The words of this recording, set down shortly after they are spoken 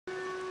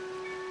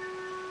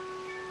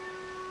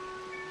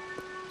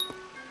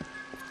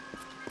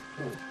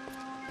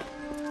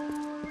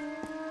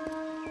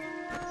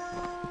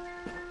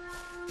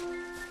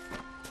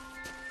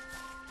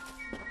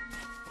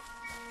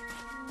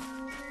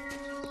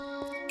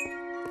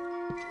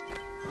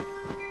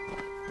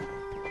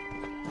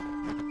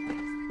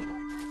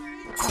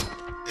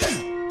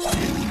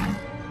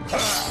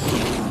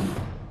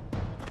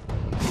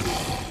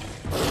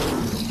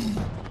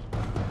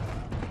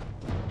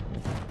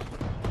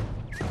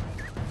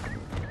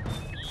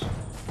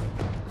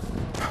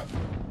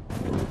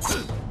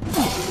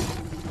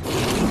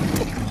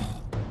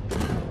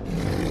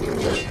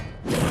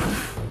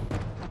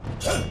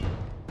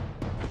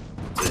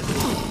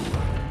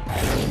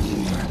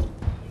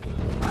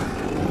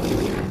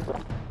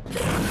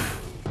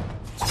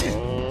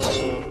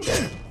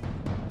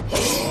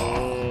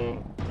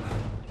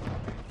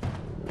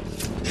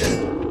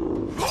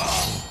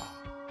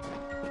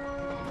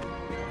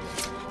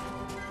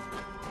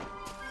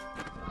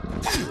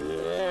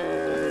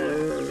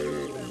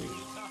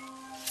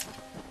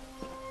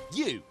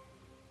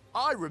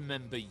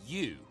remember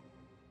you.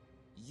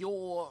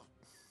 You're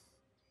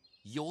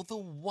the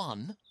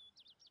one?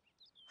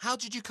 How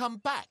did you come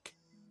back?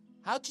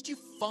 How did you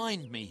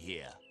find me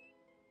here?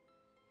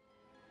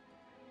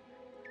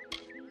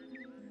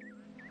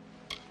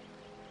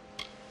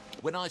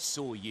 When I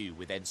saw you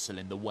with Edsel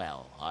in the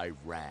well, I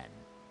ran.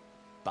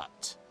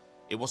 But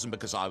it wasn't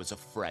because I was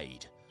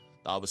afraid.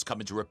 I was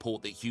coming to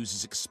report that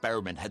Hughes's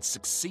experiment had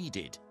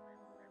succeeded.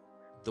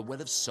 The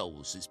Well of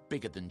Souls is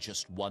bigger than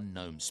just one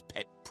gnome's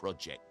pet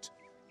project.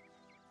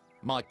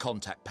 My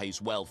contact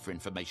pays well for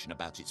information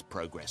about its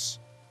progress.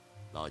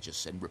 I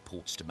just send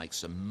reports to make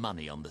some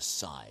money on the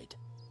side.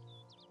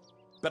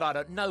 But I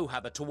don't know how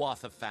the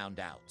Tuatha found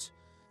out.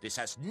 This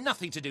has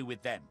nothing to do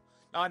with them.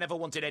 I never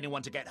wanted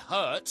anyone to get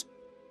hurt.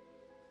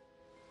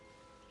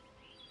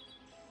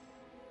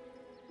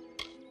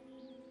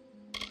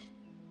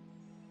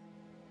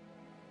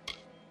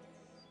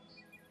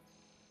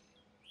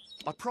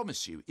 I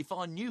promise you, if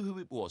I knew who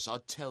it was,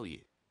 I'd tell you.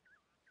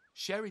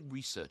 Sharing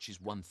research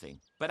is one thing,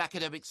 but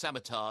academic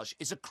sabotage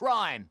is a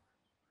crime.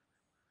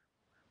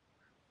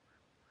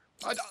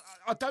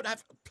 I don't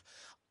have...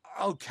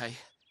 Okay,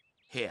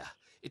 here.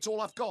 It's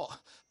all I've got,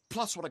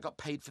 plus what I got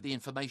paid for the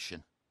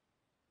information.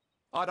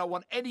 I don't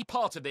want any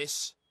part of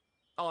this.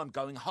 I'm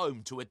going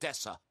home to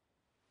Odessa.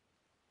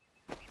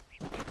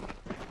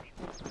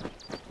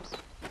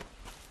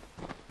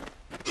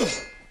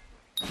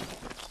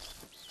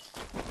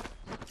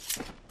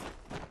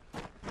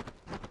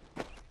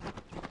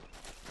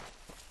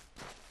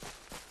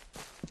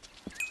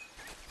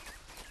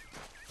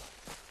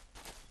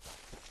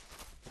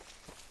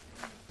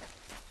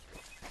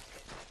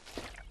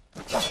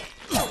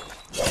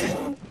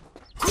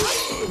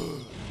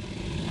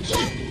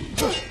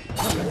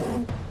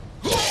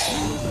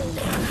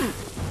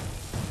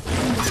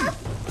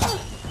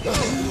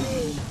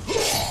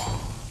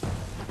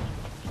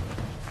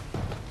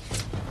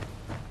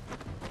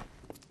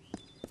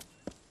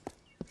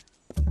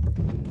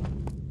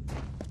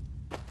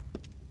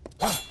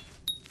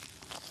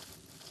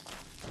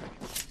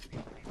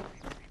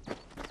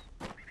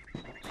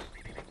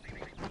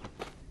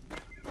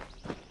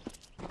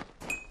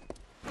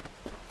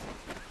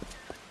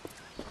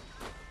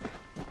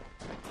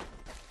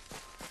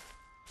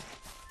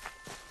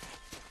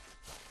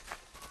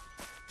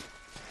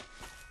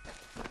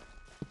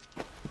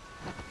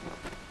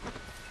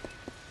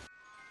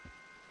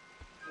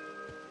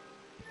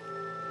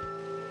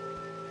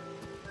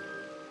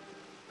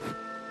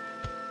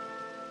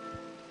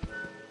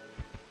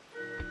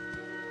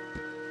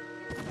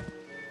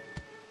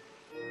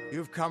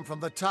 You've come from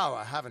the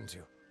tower, haven't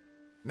you?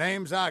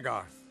 Name's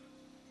Agarth.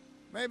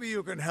 Maybe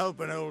you can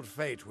help an old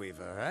Fate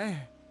Weaver, eh?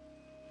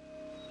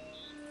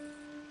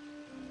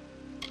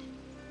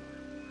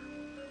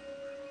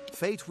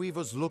 Fate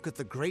Weavers look at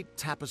the great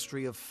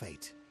tapestry of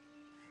fate.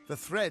 The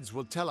threads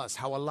will tell us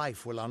how a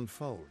life will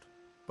unfold.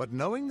 But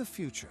knowing the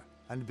future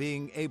and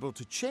being able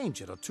to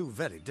change it are two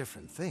very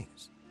different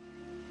things.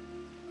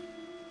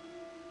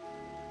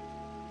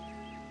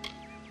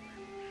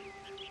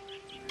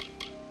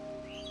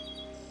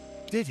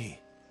 Did he?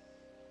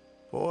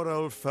 Poor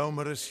old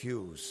Fomerus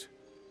Hughes.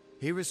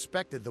 He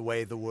respected the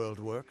way the world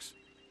works.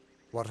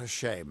 What a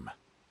shame.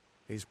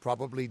 He's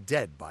probably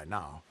dead by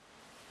now.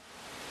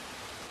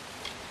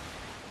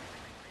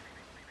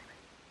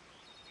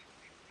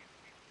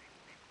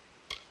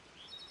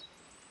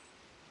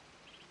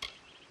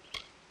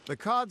 The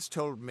cards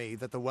told me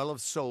that the Well of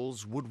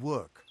Souls would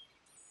work,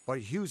 but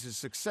Hughes's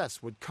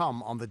success would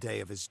come on the day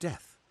of his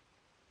death.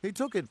 He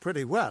took it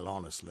pretty well,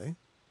 honestly.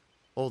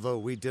 Although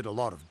we did a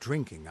lot of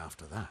drinking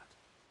after that.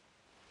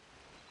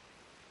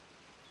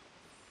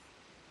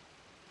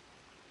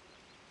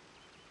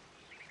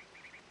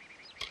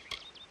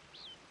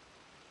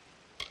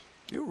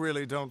 You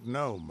really don't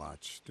know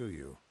much, do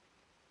you?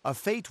 A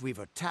Fate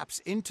Weaver taps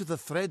into the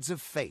threads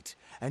of fate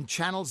and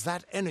channels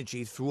that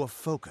energy through a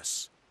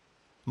focus.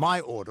 My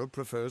order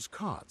prefers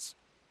cards.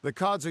 The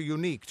cards are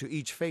unique to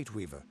each Fate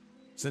Weaver,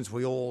 since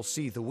we all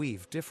see the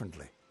weave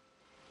differently.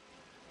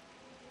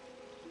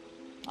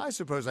 I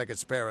suppose I could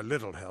spare a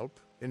little help,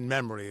 in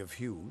memory of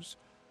Hughes,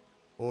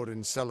 or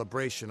in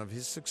celebration of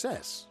his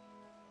success.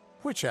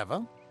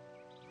 Whichever.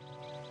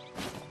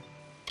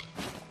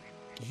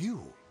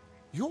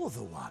 You're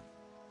the one.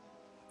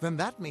 Then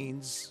that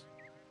means...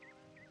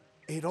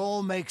 it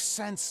all makes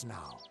sense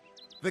now.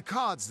 The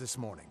cards this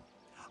morning.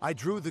 I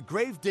drew the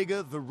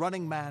Gravedigger, the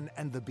Running Man,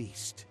 and the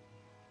Beast.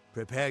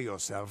 Prepare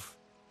yourself.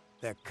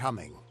 They're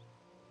coming.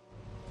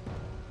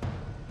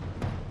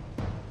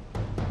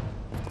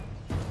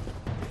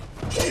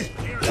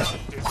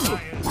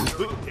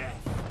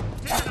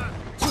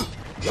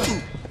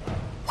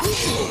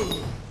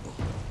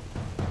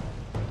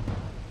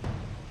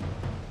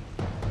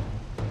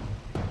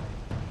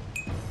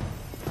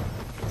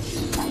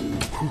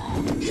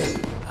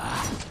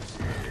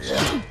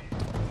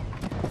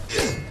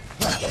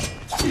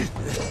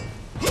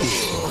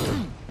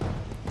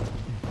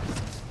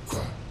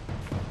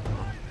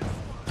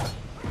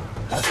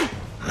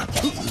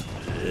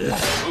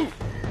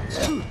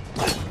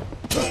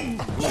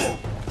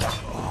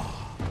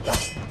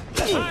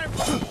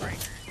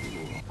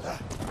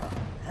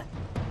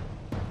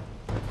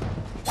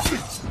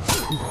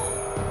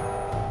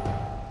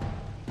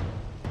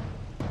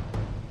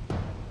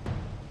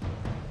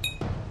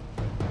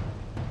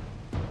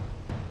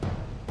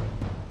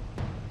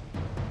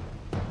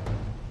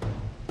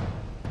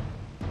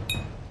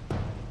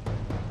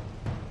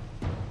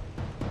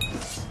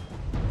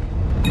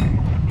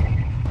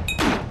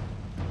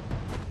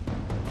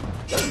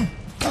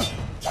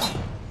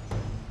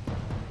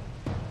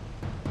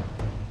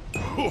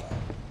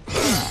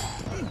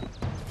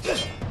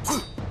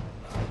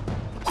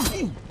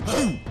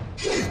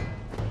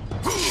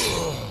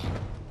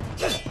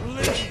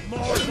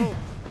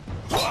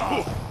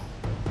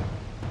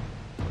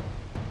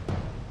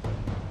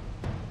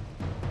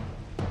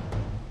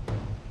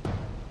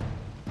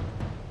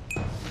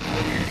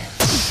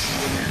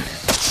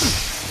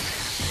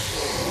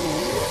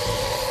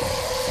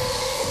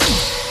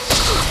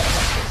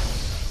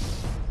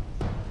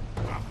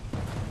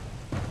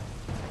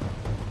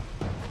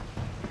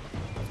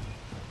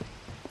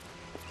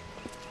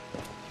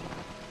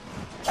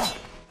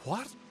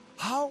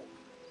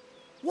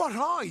 What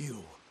are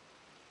you?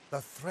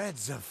 The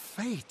threads of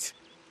fate.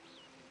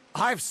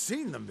 I've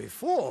seen them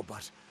before,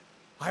 but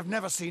I've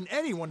never seen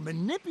anyone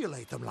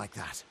manipulate them like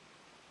that.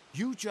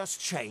 You just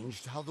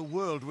changed how the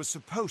world was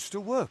supposed to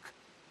work.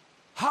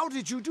 How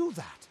did you do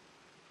that?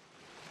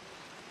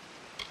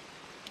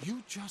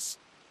 You just...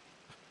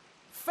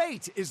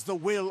 Fate is the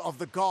will of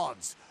the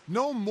gods.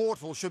 No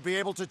mortal should be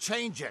able to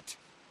change it.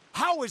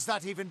 How is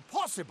that even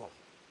possible?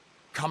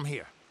 Come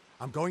here.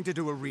 I'm going to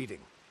do a reading.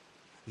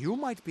 You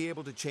might be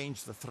able to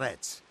change the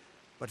threads,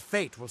 but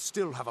fate will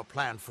still have a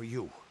plan for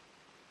you.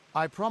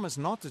 I promise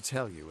not to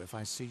tell you if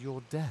I see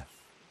your death.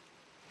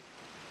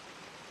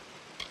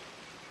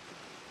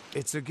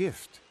 It's a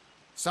gift.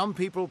 Some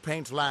people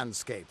paint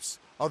landscapes,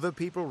 other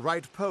people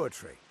write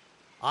poetry.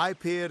 I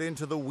peer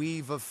into the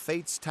weave of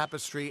fate's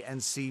tapestry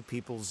and see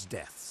people's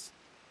deaths.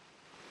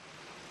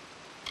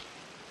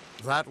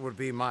 That would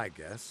be my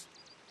guess.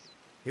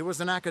 He was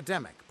an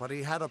academic, but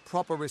he had a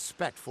proper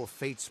respect for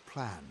fate's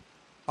plan,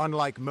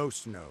 unlike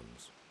most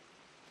gnomes.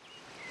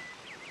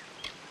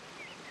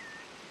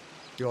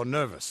 You're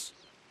nervous.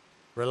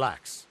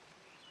 Relax.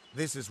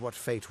 This is what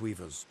fate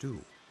weavers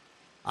do.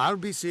 I'll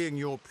be seeing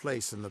your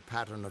place in the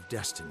pattern of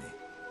destiny.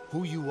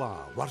 Who you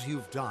are, what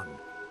you've done,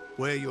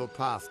 where your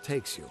path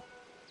takes you.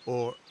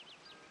 Or,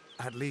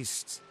 at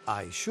least,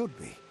 I should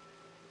be.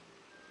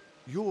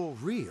 You're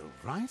real,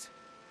 right?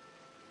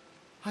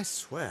 I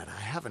swear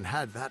I haven't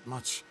had that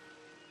much.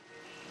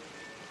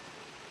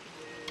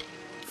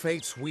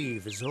 Fate's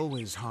weave is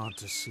always hard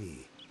to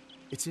see.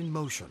 It's in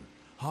motion,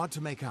 hard to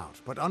make out,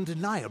 but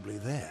undeniably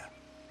there.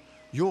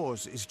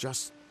 Yours is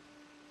just...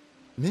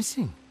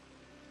 missing.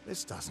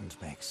 This doesn't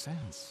make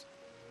sense.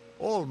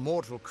 All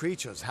mortal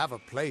creatures have a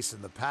place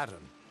in the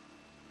pattern.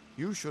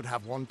 You should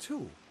have one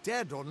too,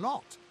 dead or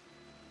not.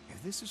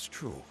 If this is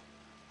true,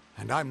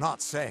 and I'm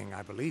not saying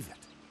I believe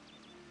it,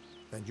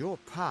 then your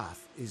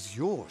path is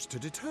yours to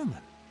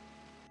determine.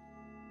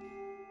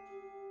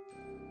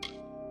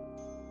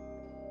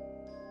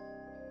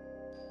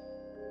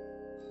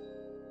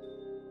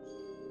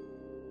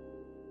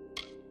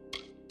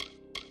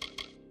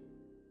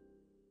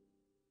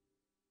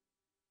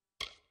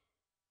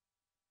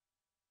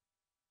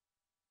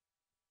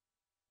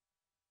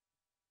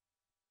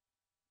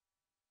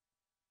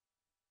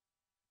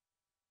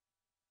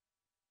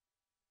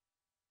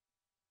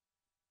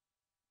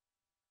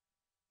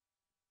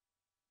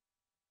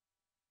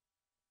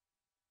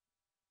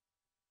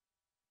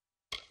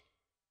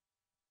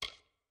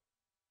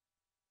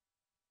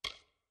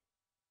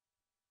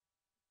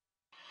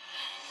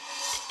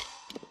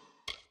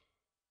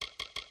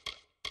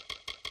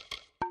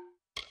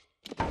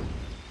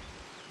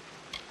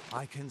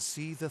 I can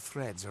see the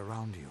threads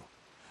around you,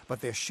 but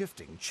they're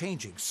shifting,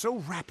 changing so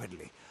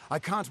rapidly, I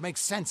can't make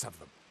sense of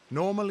them.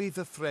 Normally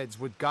the threads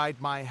would guide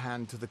my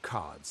hand to the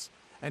cards,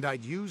 and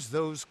I'd use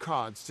those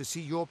cards to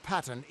see your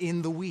pattern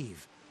in the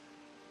weave.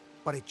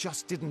 But it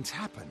just didn't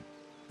happen.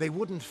 They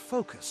wouldn't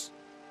focus.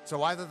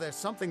 So either there's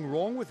something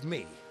wrong with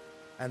me,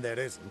 and there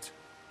isn't,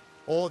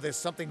 or there's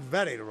something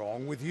very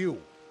wrong with you.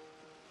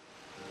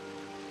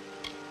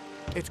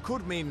 It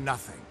could mean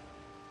nothing,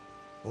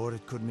 or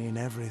it could mean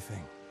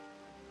everything.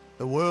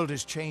 The world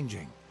is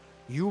changing.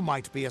 You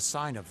might be a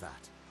sign of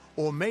that,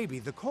 or maybe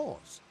the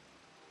cause.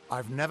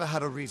 I've never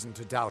had a reason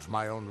to doubt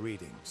my own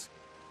readings,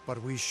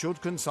 but we should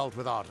consult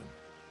with Arden.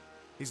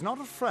 He's not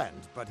a friend,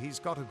 but he's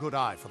got a good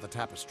eye for the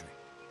tapestry.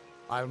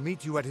 I'll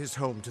meet you at his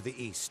home to the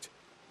east.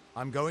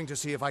 I'm going to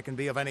see if I can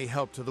be of any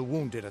help to the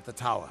wounded at the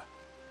tower.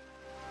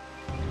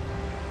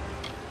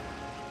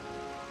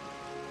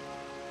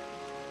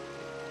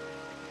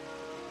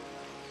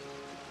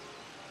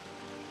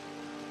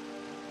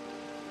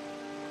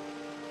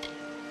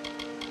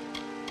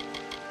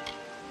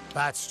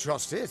 That's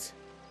just it.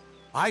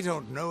 I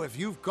don't know if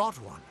you've got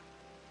one,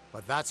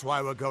 but that's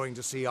why we're going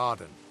to see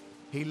Arden.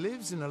 He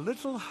lives in a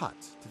little hut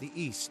to the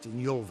east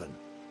in Yulven.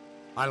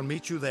 I'll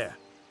meet you there.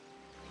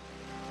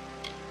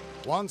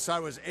 Once I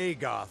was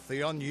Agarth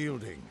the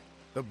Unyielding,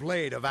 the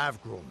Blade of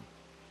Avgrum.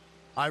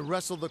 I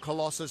wrestled the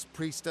Colossus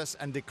Priestess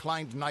and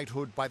declined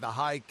knighthood by the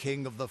High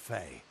King of the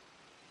Fae.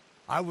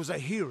 I was a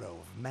hero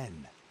of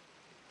men,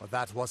 but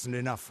that wasn't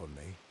enough for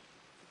me.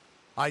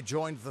 I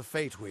joined the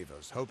Fate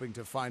Weavers, hoping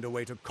to find a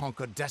way to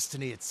conquer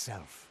destiny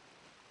itself.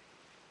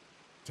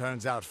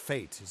 Turns out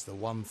fate is the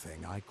one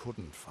thing I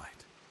couldn't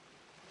fight.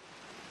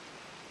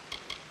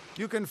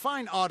 You can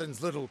find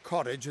Arden's little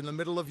cottage in the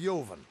middle of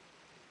Yulven.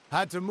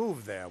 Had to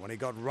move there when he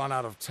got run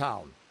out of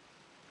town.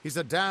 He's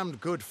a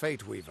damned good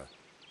Fate Weaver,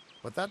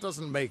 but that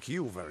doesn't make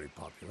you very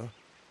popular.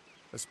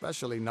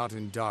 Especially not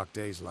in dark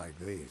days like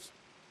these.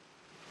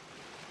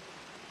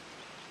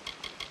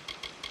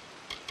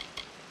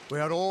 We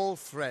are all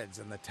threads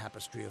in the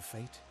tapestry of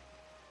fate,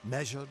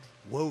 measured,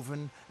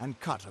 woven, and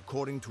cut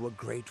according to a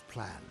great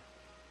plan.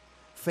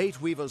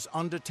 Fate Weavers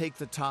undertake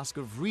the task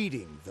of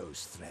reading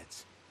those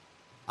threads.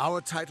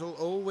 Our title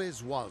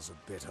always was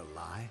a bitter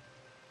lie,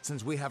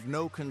 since we have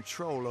no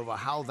control over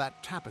how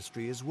that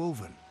tapestry is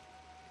woven.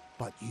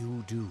 But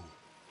you do.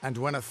 And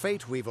when a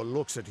Fate Weaver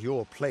looks at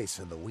your place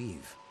in the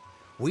weave,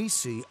 We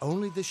see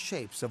only the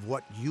shapes of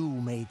what you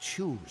may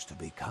choose to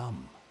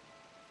become.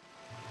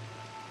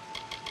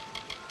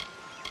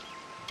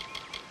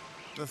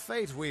 The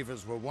Fate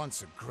Weavers were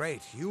once a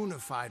great,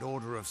 unified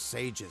order of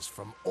sages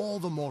from all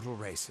the mortal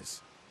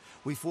races.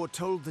 We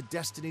foretold the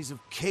destinies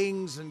of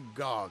kings and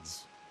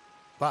gods.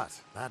 But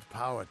that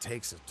power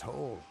takes a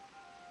toll.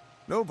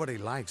 Nobody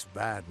likes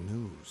bad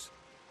news.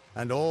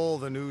 And all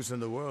the news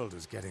in the world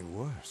is getting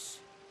worse.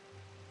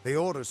 The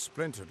Order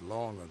splintered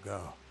long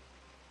ago.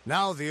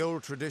 Now the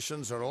old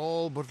traditions are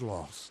all but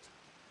lost.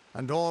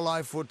 And all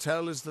I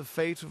foretell is the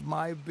fate of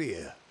my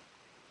beer.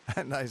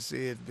 And I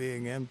see it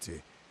being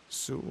empty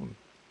soon.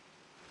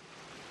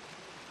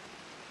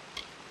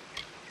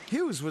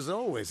 Hughes was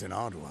always an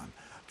odd one.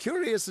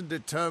 Curious and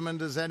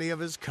determined as any of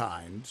his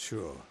kind,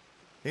 sure.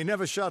 He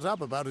never shut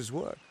up about his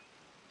work.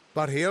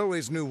 But he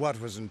always knew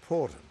what was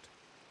important.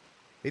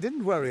 He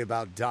didn't worry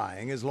about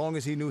dying as long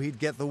as he knew he'd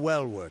get the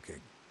well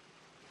working.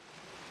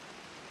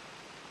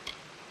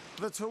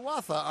 The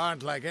Tuatha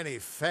aren't like any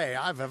Fae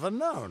I've ever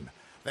known.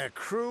 They're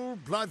cruel,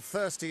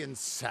 bloodthirsty, and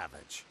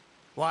savage.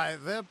 Why,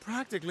 they're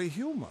practically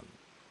human.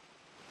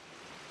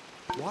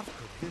 What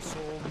could this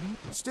all mean?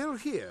 Still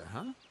here,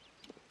 huh?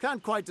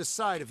 Can't quite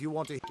decide if you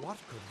want to... What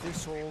could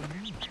this all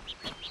mean?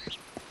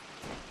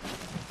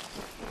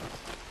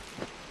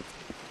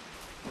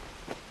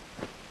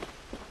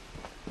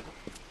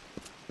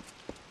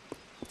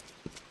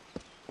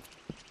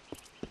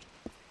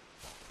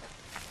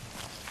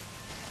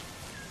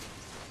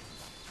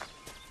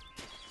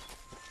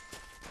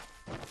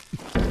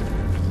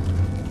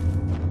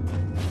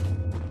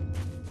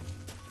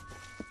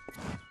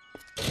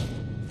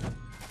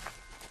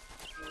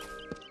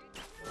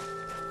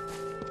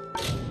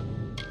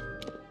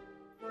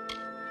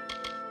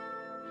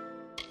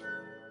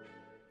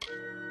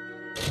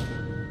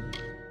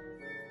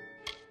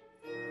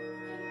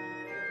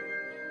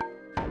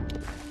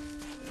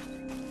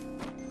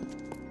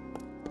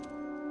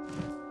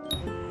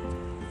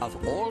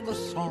 Of all the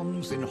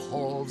songs in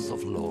halls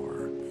of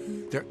lore,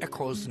 there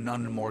echoes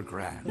none more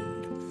grand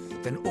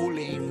than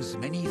Olane's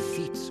many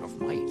feats of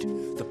might,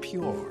 the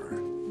pure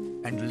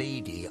and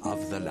lady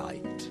of the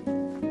light.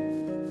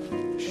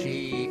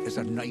 She is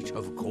a knight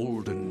of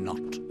golden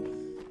knot.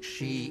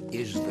 She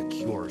is the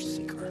cure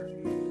seeker,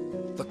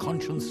 the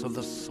conscience of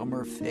the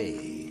summer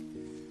fae.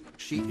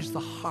 She is the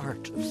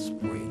heart of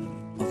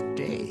spring, of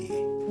day.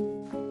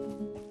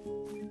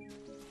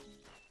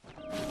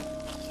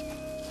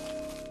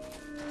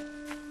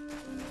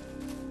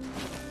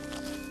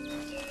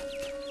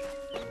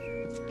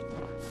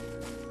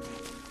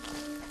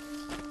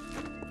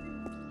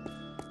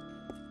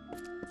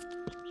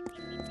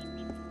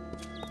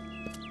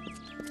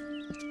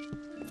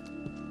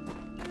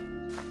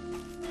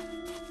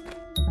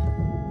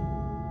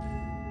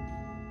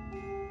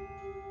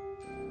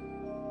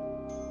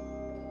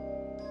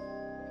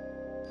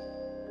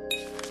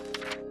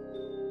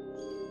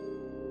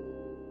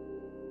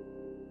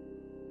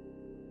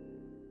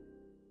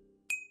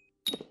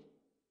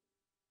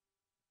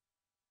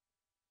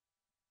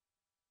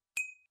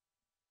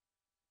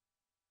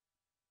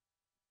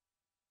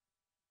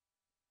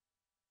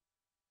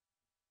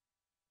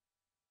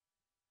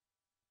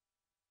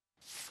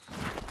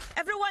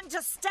 Everyone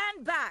just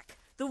stand back.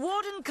 The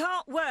warden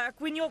can't work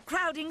when you're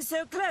crowding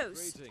so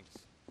close. Greetings.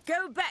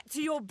 Go back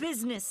to your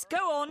business. Go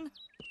on.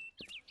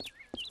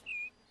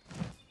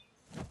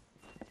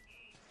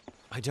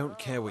 I don't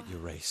care what you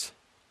race.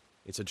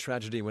 It's a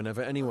tragedy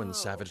whenever anyone's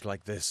savage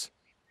like this.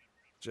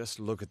 Just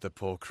look at the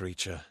poor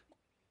creature.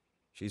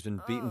 She's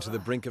been beaten to the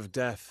brink of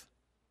death.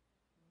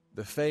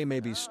 The Fae may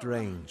be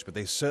strange, but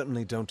they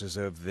certainly don't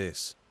deserve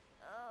this.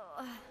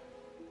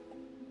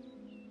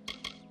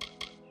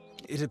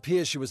 It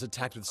appears she was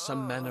attacked with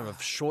some manner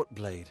of short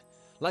blade,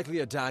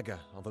 likely a dagger,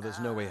 although there's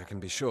no way I can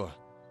be sure.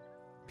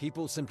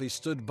 People simply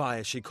stood by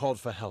as she called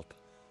for help.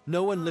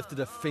 No one lifted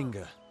a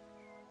finger.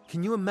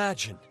 Can you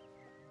imagine?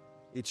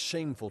 It's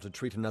shameful to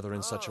treat another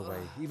in such a way,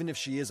 even if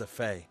she is a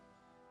Fae.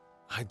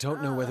 I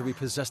don't know whether we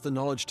possess the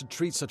knowledge to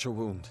treat such a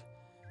wound.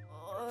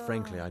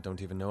 Frankly, I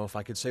don't even know if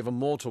I could save a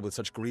mortal with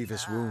such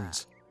grievous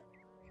wounds.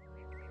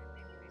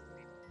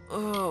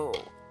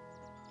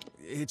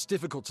 It's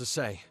difficult to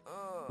say.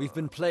 We've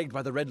been plagued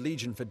by the Red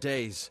Legion for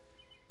days,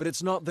 but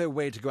it's not their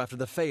way to go after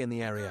the Fae in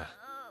the area.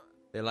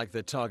 They like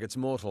their targets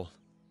mortal.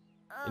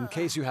 In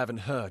case you haven't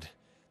heard,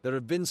 there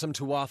have been some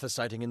Tuatha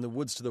sighting in the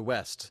woods to the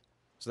west,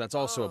 so that's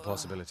also a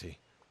possibility.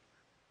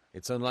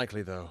 It's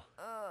unlikely, though.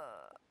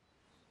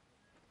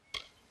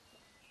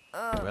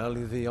 Well,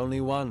 you're the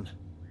only one.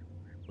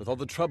 With all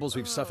the troubles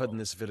we've suffered in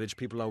this village,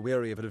 people are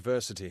weary of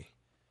adversity.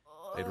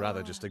 They'd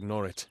rather just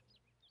ignore it.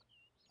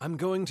 I'm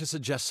going to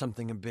suggest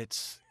something a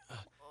bit...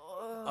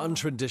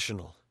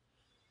 untraditional.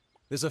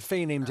 There's a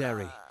Fae named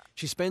Eri.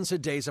 She spends her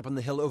days up on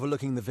the hill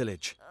overlooking the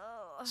village.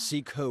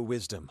 Seek her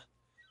wisdom.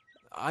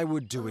 I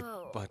would do it,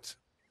 but...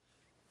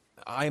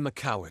 I am a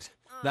coward.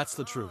 That's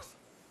the truth.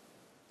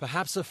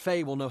 Perhaps a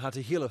Fae will know how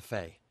to heal a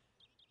Fae.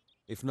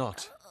 If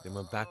not, then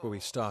we're back where we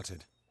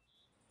started.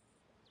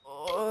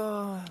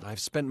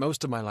 I've spent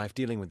most of my life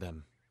dealing with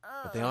them.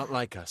 But they aren't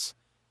like us.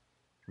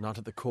 Not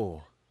at the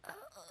core.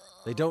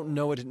 They don't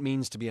know what it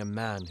means to be a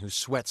man who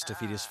sweats to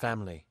feed his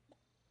family.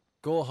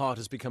 Goreheart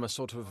has become a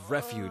sort of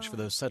refuge for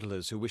those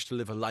settlers who wish to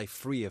live a life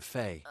free of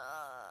Fae.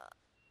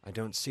 I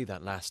don't see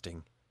that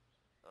lasting.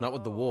 Not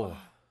with the war.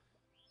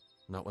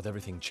 Not with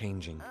everything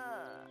changing.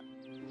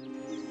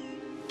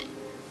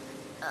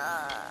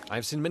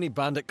 I've seen many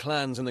bandit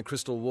clans in the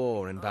Crystal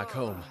War and back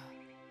home.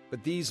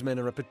 But these men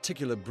are a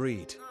particular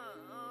breed.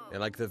 They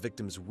like their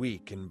victims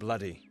weak and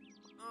bloody.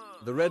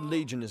 The Red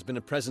Legion has been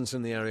a presence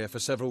in the area for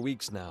several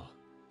weeks now.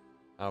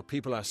 Our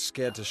people are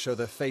scared to show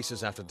their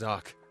faces after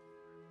dark.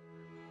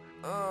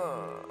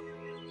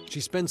 She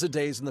spends her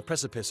days in the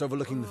precipice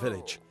overlooking the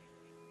village.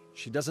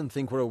 She doesn't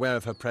think we're aware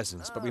of her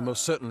presence, but we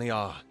most certainly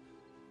are.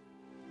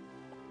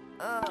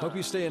 Hope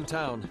you stay in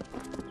town.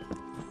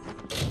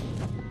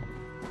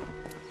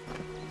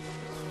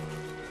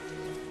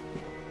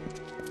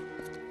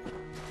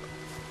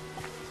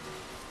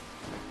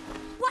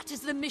 What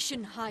is the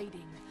mission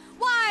hiding?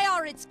 Why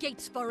are its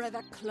gates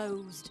forever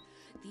closed?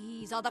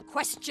 These are the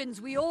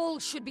questions we all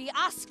should be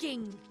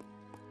asking.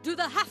 Do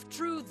the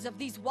half-truths of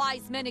these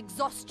wise men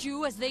exhaust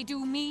you as they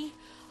do me?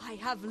 I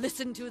have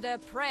listened to their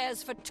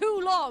prayers for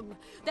too long.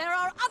 There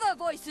are other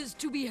voices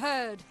to be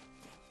heard.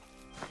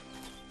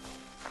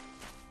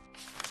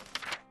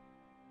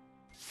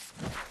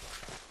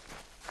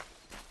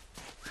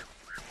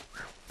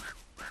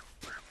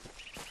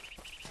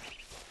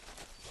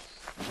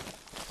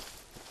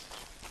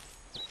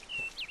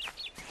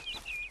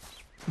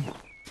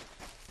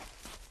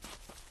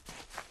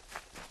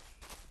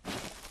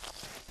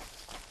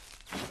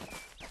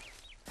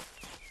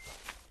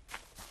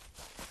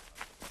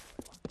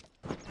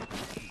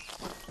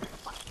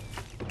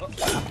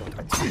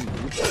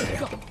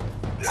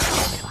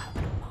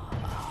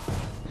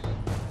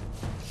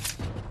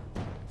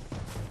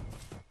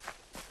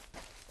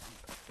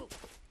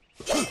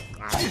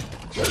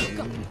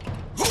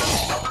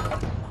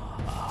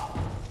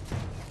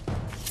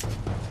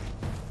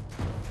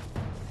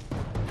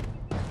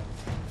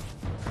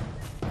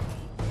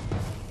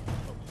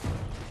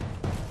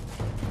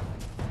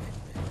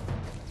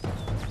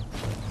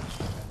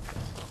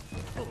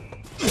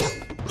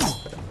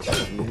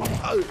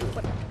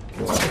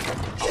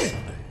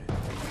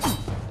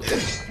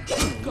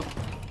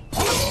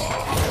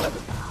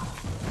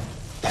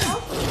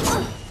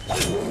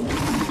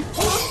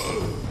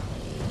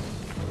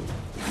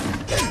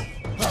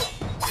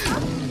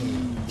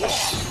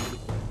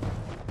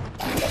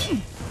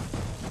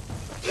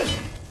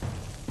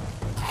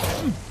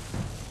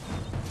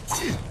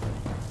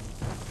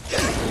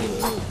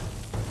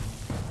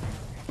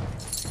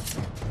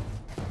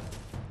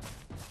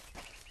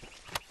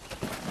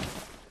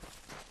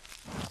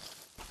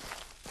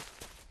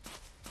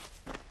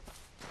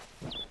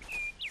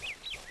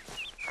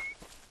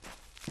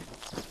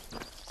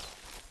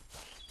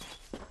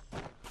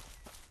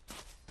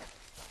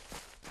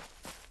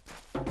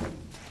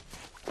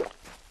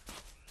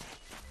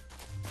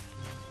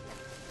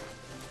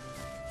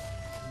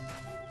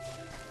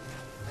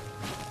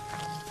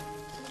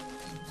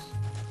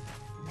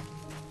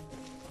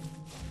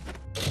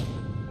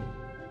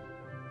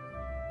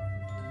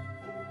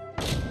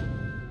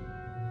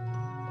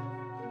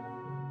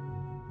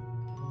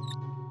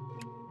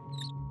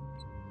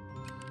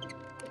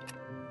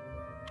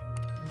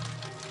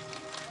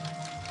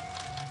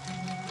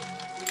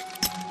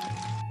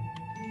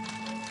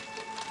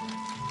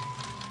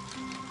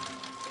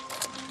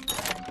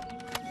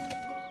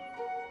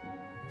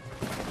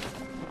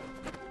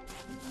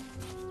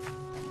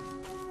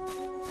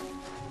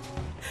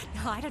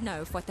 I don't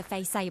know if what the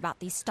Fae say about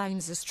these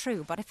stones is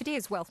true, but if it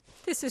is, well,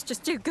 this is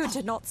just too good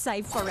to not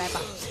save forever.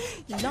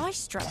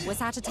 Lystrom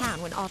was out of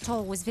town when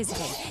Artol was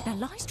visiting.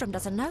 Now, Lystrom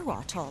doesn't know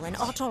Artol, and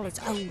Artol is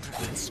older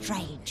and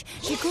strange.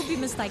 She could be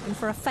mistaken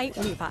for a Fate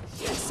Weaver.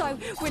 So,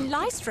 when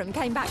Lystrom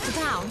came back to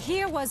town,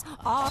 here was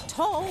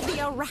Artol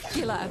the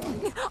Oracular.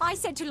 I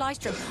said to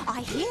Lystrom,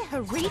 I hear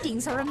her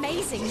readings are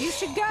amazing. You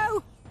should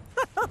go.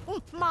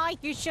 Oh my,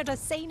 you should have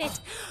seen it.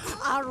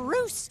 A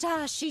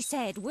rooster, she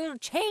said, will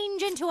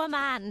change into a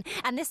man,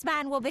 and this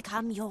man will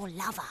become your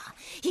lover.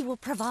 He will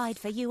provide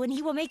for you, and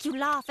he will make you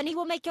laugh, and he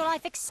will make your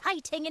life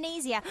exciting and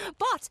easier.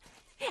 But,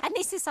 and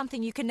this is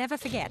something you can never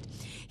forget,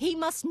 he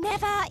must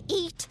never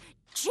eat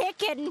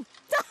chicken.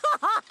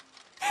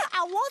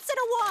 And once in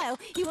a while,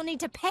 you will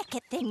need to peck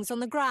at things on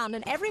the ground,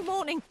 and every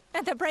morning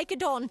at the break of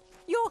dawn,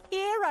 you'll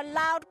hear a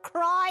loud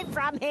cry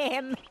from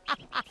him.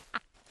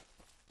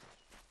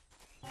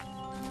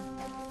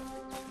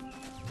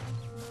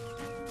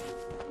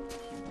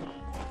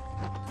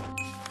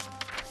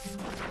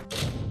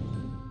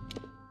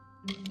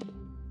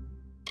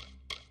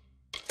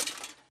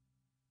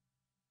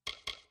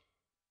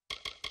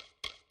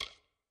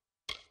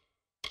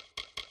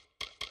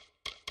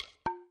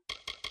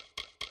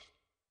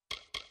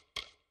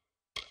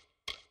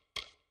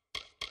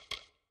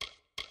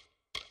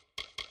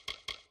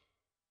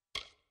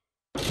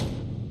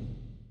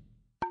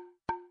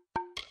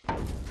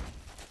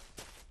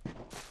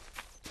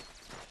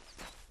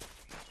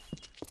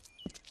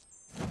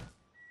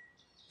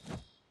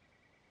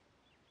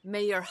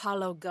 May your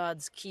hollow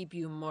gods keep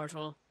you,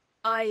 mortal.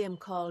 I am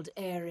called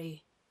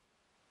Aerie.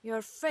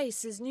 Your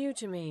face is new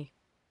to me.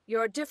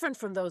 You're different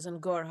from those in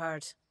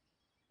Gorhart.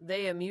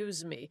 They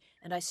amuse me,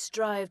 and I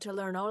strive to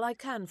learn all I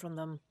can from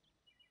them.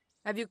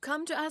 Have you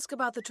come to ask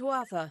about the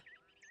Tuatha?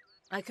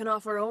 I can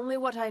offer only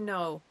what I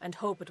know, and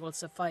hope it will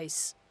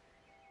suffice.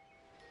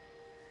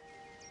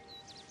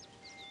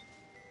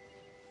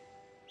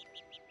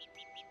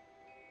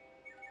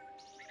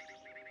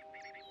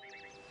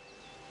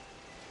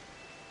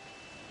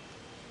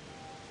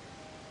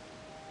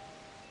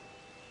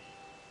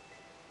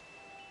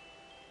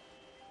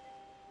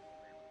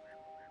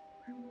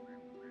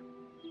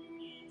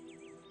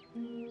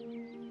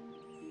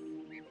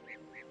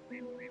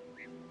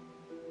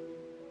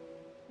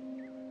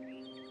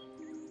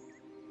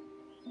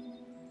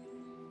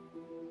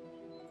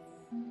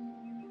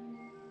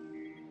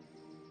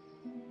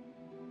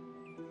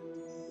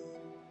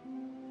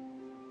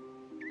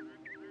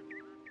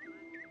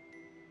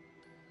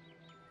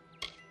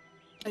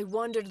 I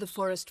wandered the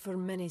forest for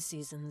many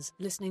seasons,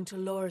 listening to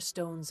lore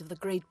stones of the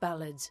great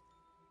ballads.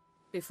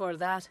 Before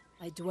that,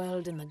 I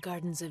dwelled in the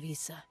gardens of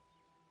Issa.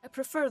 I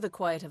prefer the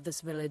quiet of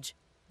this village,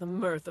 the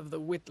mirth of the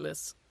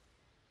witless.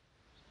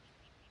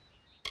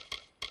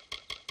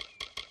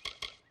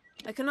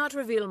 I cannot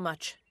reveal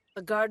much.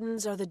 The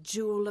gardens are the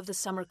jewel of the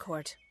summer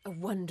court, a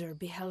wonder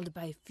beheld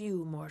by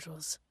few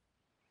mortals.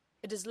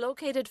 It is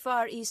located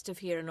far east of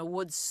here in a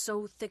wood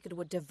so thick it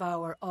would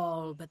devour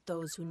all but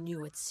those who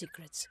knew its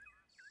secrets.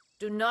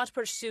 Do not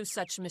pursue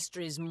such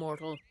mysteries,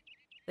 mortal.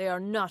 They are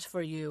not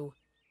for you.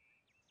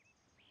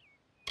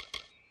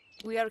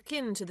 We are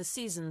kin to the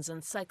seasons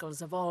and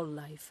cycles of all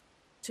life,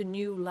 to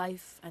new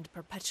life and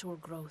perpetual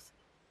growth.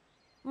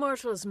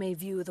 Mortals may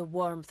view the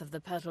warmth of the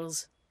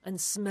petals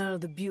and smell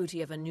the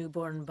beauty of a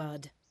newborn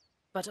bud,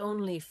 but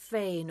only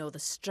Fae know the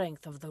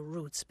strength of the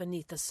roots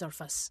beneath the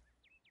surface.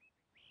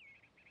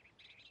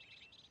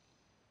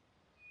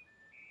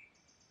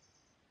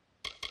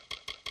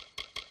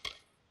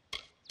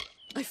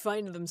 I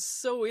find them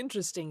so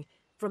interesting,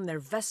 from their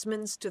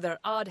vestments to their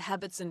odd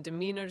habits and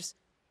demeanors.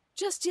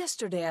 Just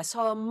yesterday I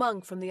saw a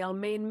monk from the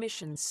Almain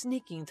mission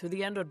sneaking through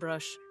the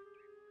underbrush.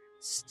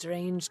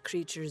 Strange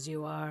creatures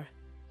you are.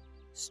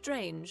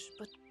 Strange,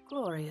 but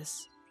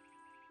glorious.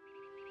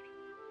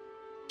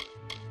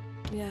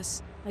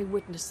 Yes, I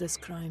witnessed this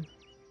crime,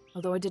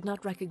 although I did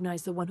not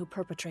recognize the one who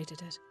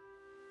perpetrated it.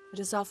 It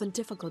is often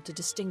difficult to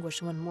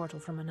distinguish one mortal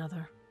from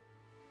another.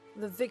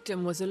 The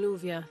victim was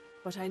Alluvia,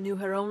 but I knew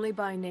her only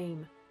by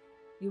name.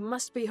 You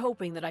must be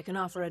hoping that I can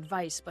offer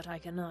advice, but I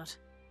cannot.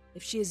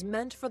 If she is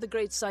meant for the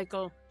Great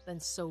Cycle, then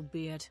so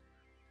be it.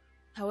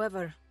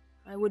 However,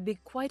 I would be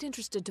quite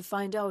interested to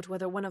find out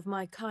whether one of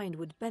my kind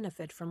would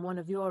benefit from one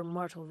of your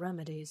mortal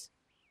remedies.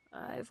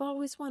 I've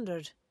always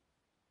wondered.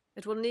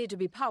 It will need to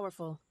be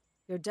powerful.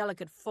 Your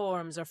delicate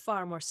forms are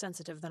far more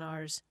sensitive than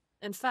ours.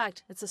 In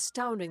fact, it's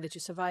astounding that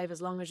you survive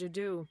as long as you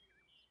do.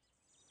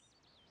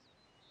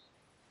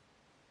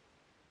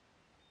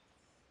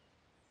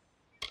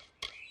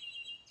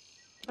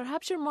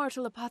 Perhaps your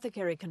mortal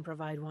apothecary can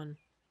provide one.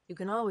 You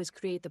can always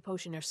create the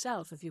potion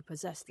yourself if you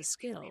possess the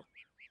skill.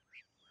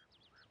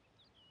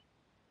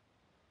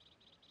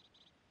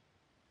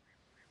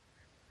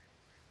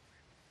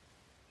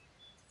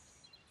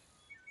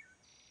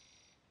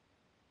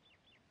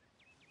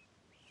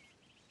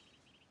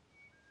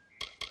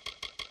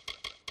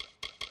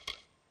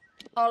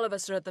 All of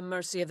us are at the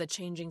mercy of the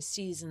changing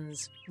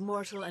seasons,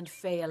 mortal and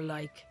fey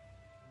alike.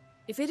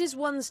 If it is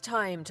one's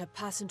time to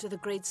pass into the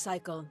Great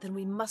Cycle, then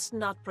we must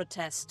not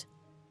protest.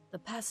 The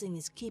passing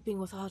is keeping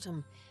with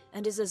autumn,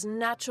 and is as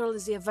natural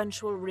as the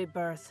eventual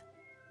rebirth.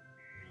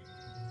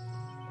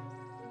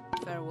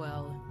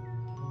 Farewell.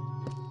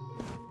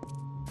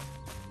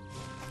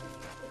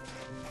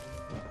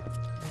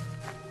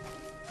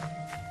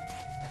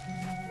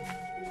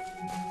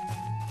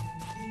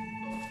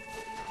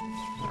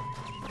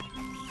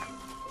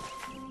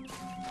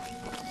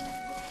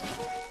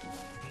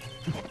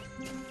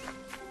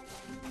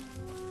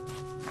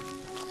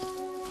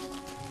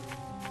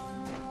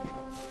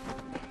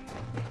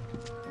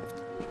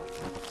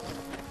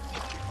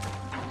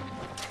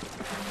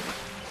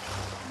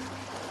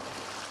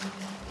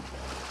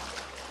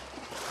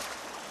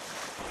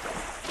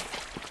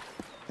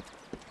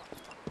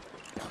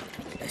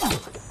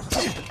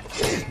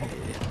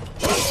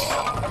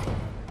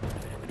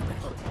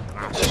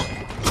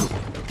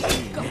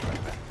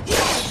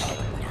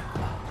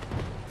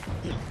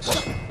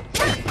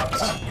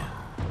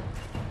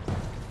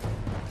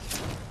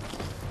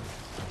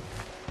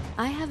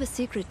 I have a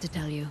secret to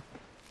tell you.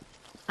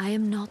 I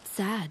am not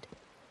sad.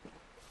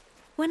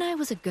 When I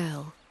was a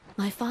girl,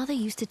 my father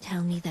used to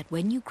tell me that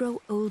when you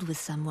grow old with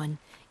someone,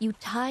 you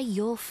tie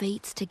your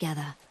fates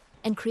together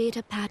and create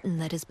a pattern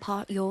that is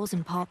part yours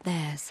and part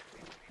theirs.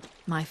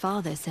 My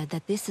father said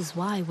that this is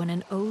why when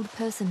an old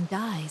person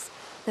dies,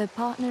 their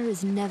partner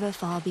is never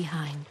far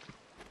behind.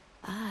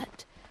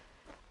 But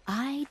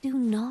I do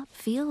not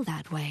feel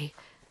that way.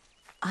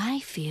 I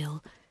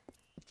feel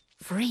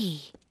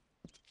free.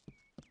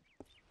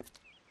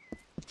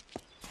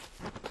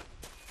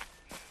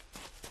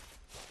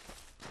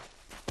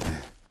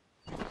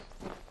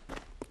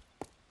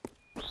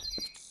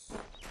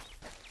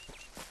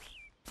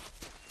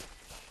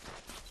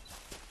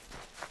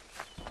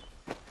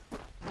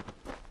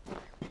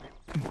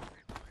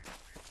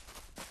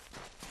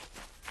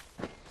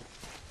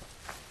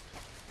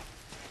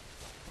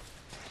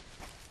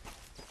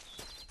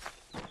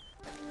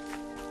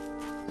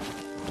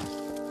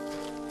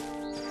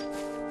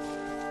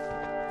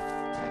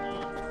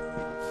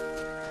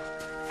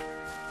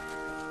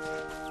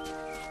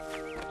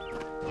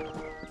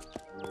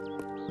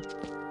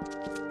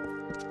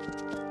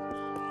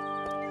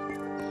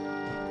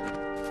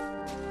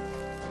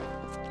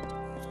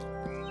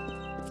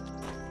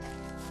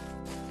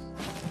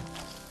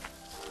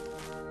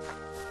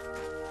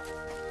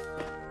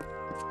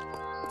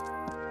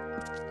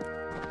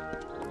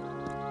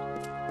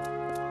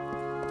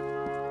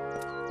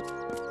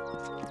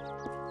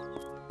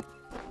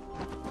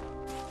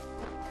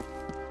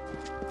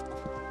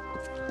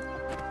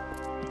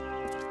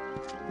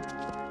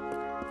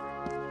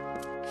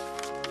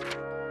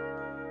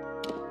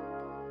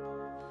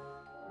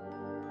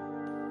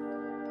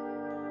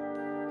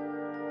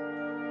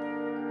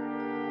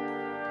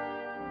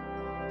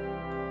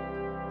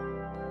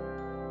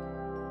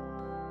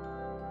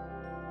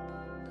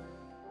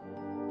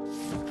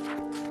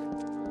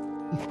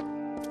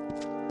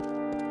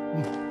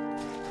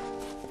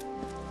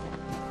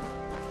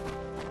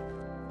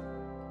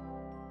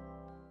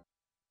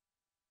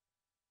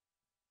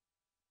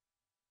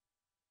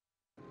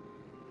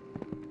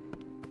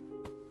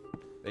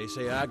 They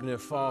say Agner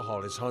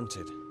Farhall is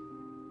haunted.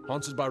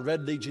 Haunted by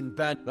Red Legion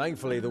band.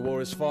 Thankfully, the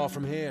war is far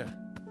from here.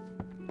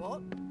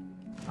 What?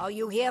 Are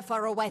you here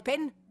for a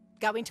weapon?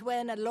 Going to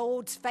earn a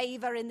lord's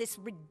favour in this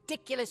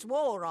ridiculous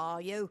war,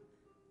 are you?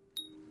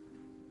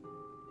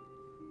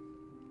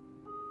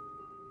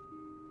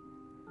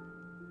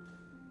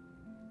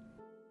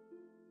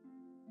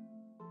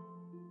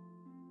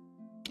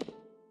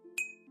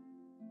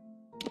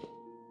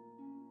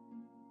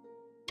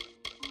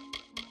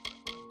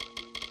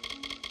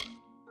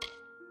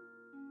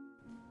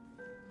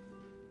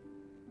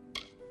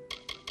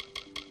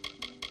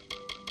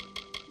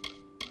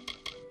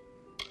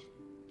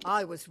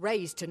 I was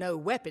raised to know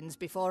weapons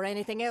before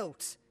anything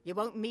else. You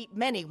won't meet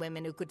many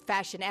women who could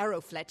fashion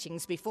arrow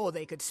fletchings before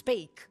they could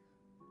speak.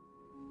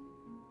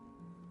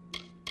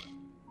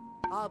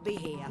 I'll be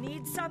here.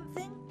 Need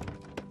something?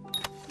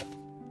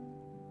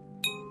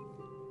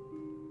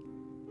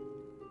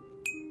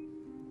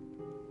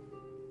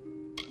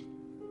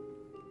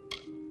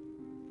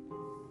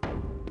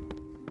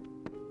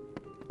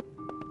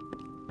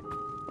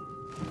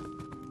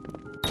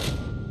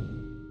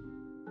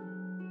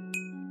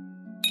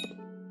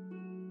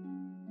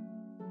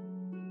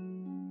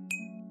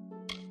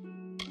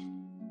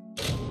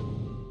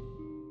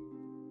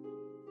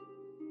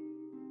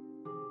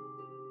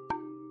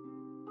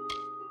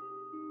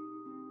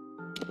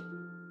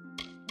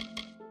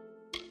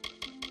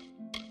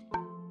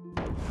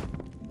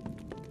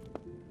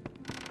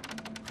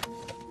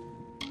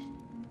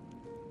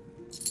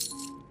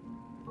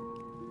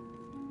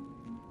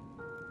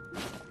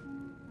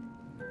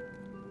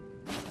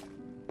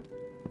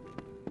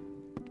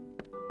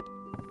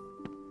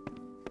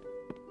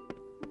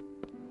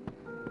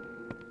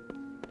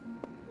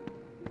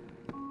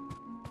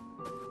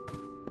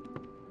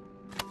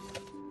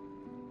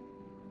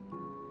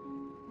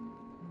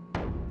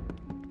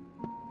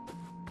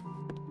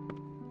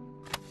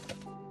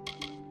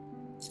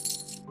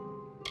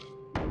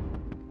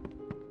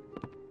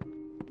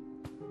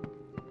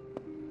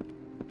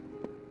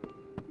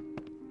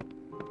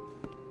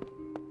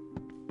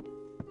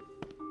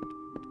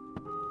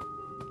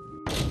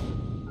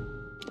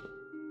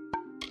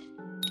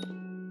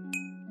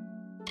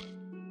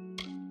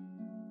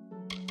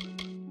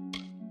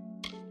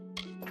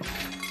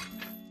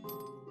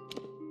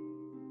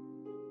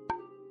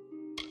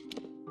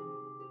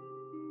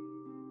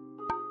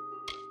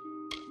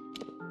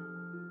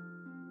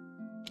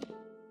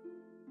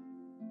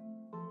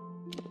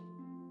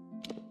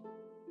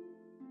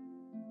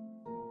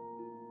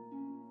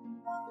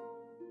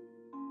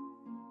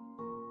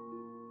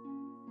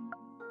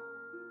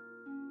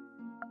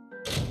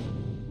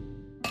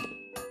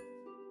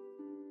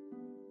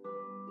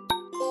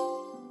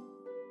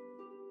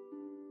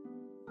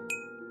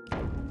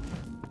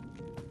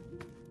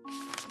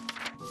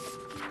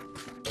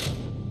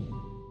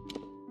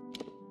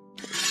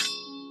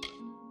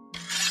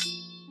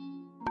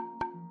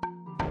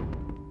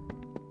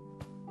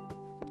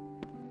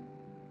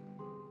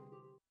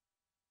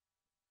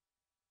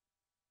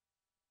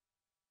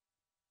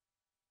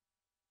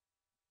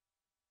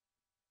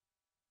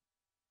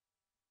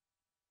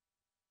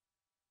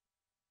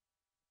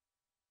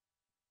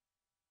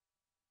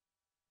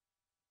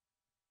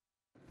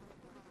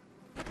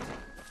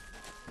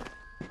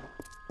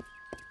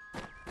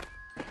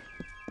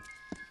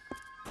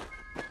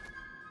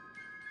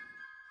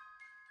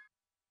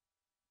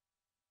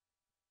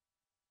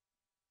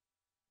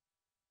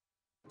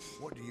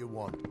 What do you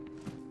want?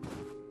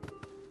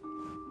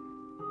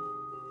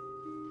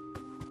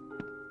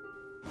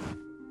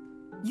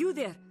 You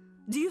there?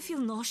 Do you feel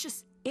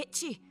nauseous?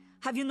 Itchy?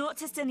 Have you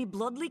noticed any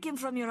blood leaking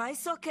from your eye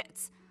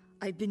sockets?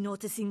 I've been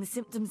noticing the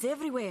symptoms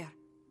everywhere.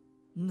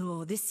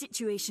 No, this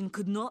situation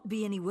could not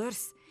be any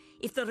worse.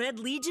 If the Red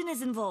Legion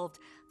is involved,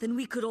 then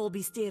we could all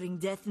be staring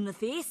death in the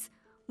face.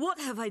 What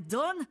have I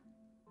done?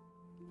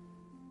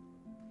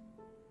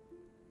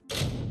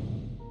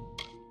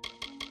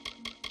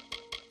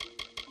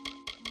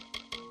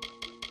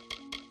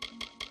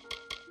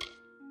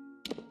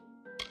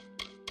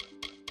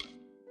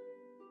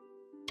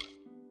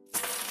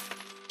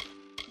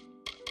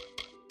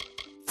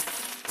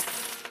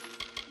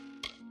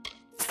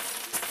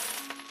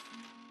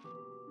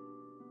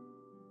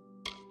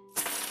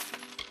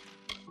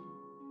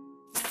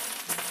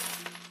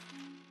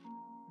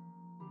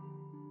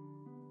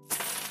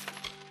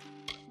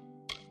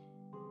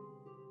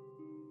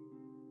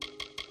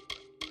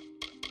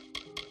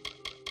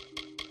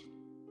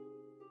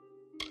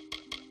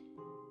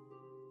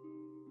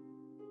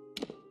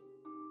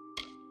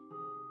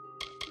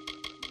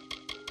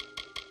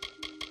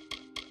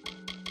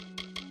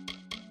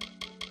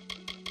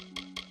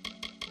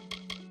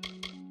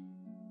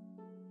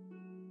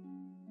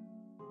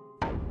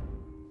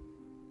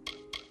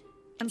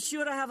 I'm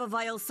sure I have a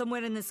vial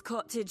somewhere in this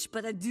cottage,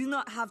 but I do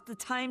not have the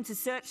time to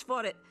search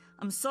for it.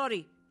 I'm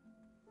sorry.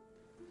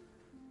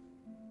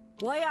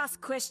 Why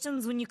ask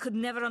questions when you could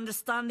never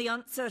understand the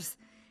answers?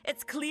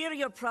 It's clear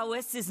your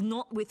prowess is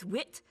not with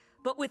wit,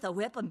 but with a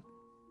weapon.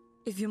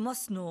 If you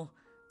must know,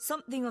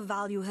 Something of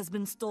value has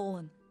been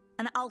stolen.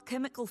 An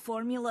alchemical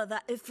formula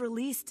that, if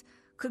released,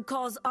 could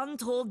cause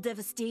untold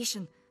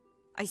devastation.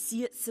 I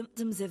see its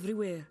symptoms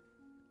everywhere.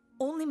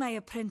 Only my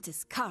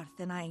apprentice, Karth,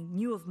 and I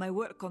knew of my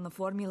work on the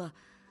formula,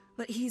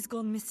 but he's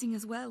gone missing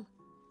as well.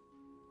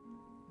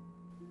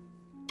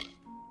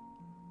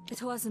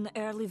 It was an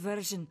early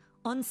version,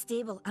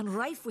 unstable and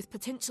rife with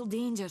potential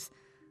dangers.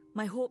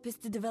 My hope is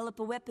to develop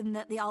a weapon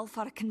that the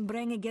Alfar can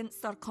bring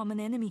against our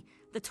common enemy,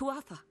 the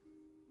Tuatha.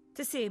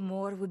 To say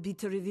more would be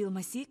to reveal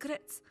my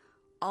secrets.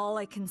 All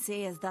I can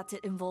say is that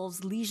it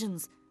involves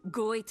lesions,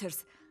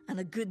 goiters, and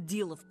a good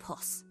deal of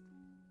pus.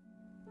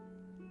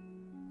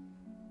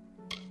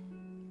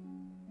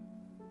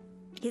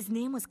 His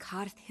name was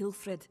Karth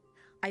Hilfred.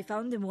 I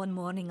found him one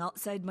morning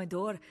outside my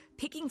door,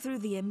 picking through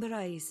the ember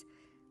eyes.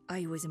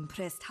 I was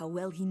impressed how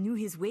well he knew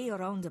his way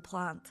around a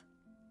plant.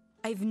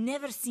 I've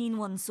never seen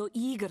one so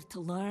eager to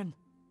learn.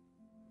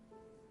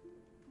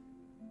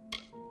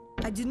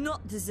 I do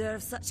not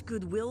deserve such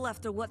goodwill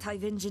after what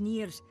I've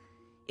engineered.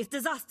 If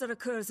disaster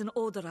occurs in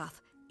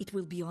Odorath, it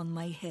will be on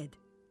my head.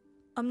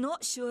 I'm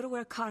not sure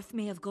where Karth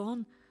may have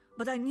gone,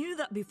 but I knew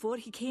that before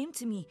he came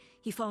to me,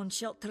 he found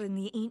shelter in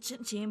the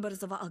ancient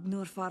chambers of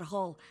Agnurfar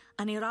Hall,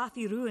 an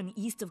Irathi ruin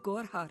east of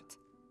Gorhart.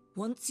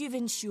 Once you've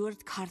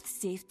ensured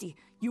Karth's safety,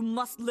 you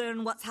must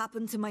learn what's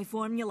happened to my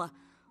formula.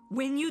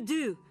 When you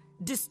do,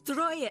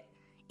 destroy it.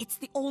 It's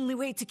the only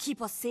way to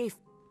keep us safe.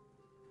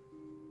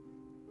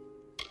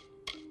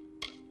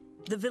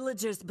 The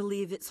villagers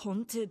believe it's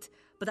haunted,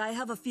 but I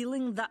have a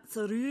feeling that's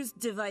a ruse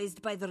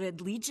devised by the Red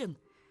Legion.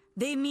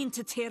 They mean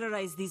to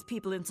terrorize these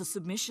people into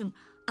submission,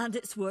 and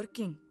it's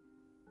working.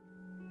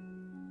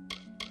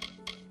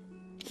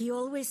 He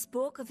always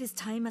spoke of his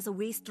time as a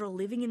wastrel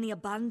living in the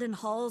abandoned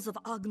halls of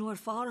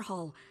Agnurfar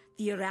Hall,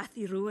 the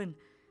Irathi ruin.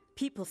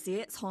 People say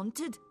it's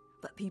haunted,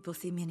 but people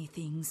say many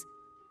things.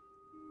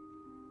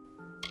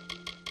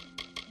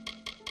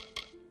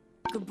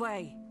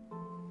 Goodbye.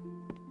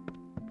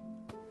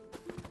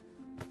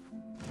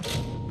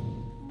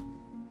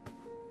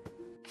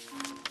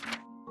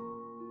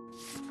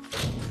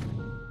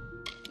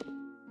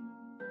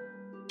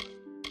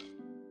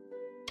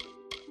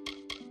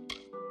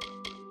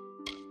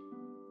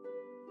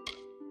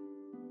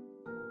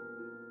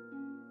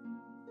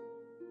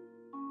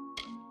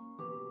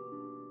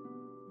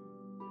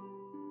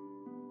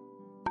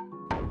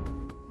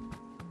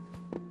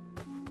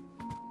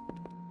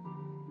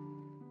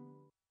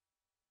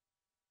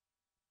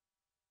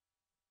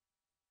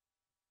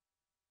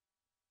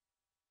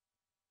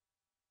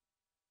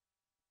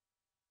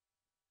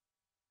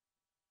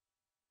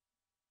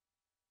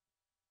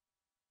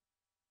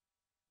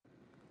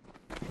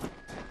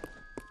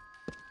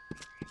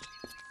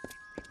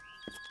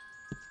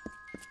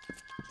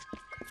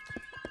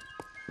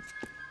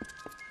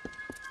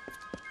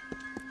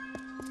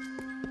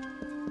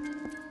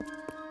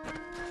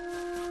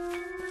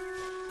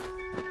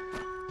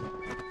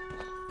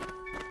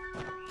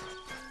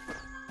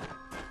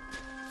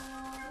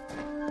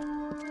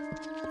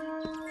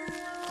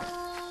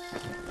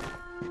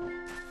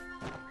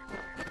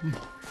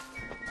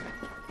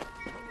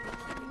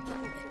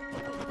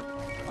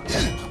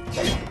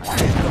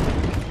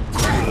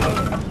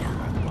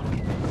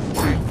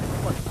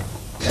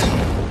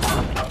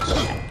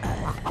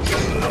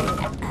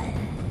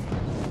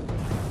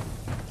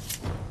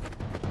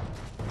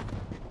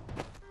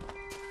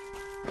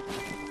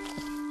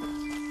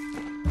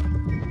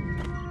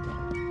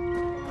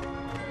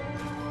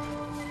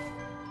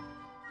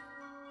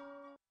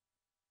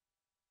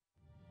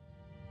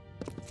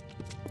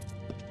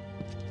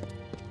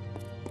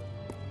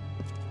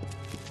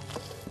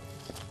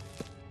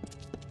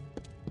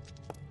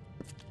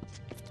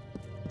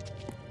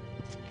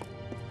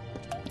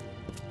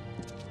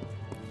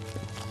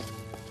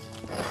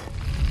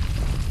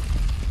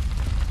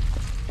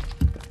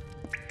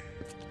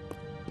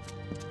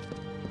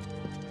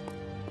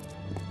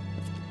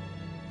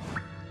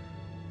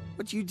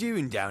 What you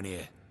doing down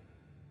here?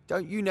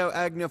 Don't you know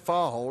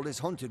Agnurfar Hall is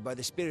haunted by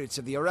the spirits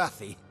of the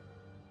Irathi?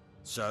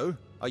 So,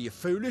 are you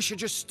foolish or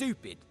just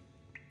stupid?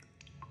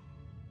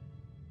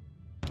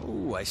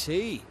 Oh, I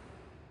see.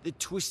 The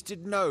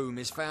Twisted Gnome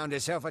has found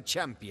herself a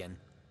champion.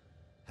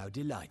 How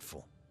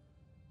delightful.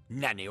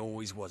 Nanny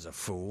always was a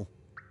fool.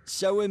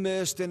 So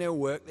immersed in her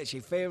work that she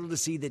failed to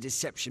see the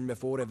deception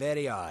before her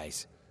very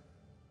eyes.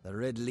 The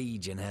Red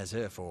Legion has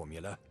her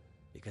formula,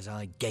 because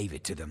I gave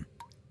it to them.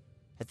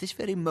 At this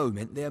very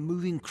moment, they are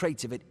moving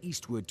crates of it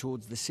eastward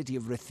towards the city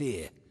of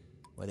Rathir,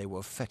 where they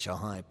will fetch a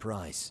high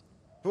price.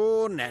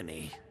 Poor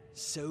Nanny.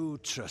 So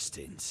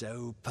trusting,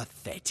 so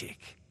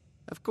pathetic.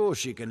 Of course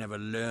she can never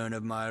learn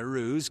of my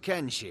ruse,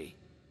 can she?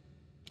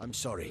 I'm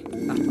sorry.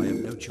 I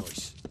have no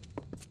choice.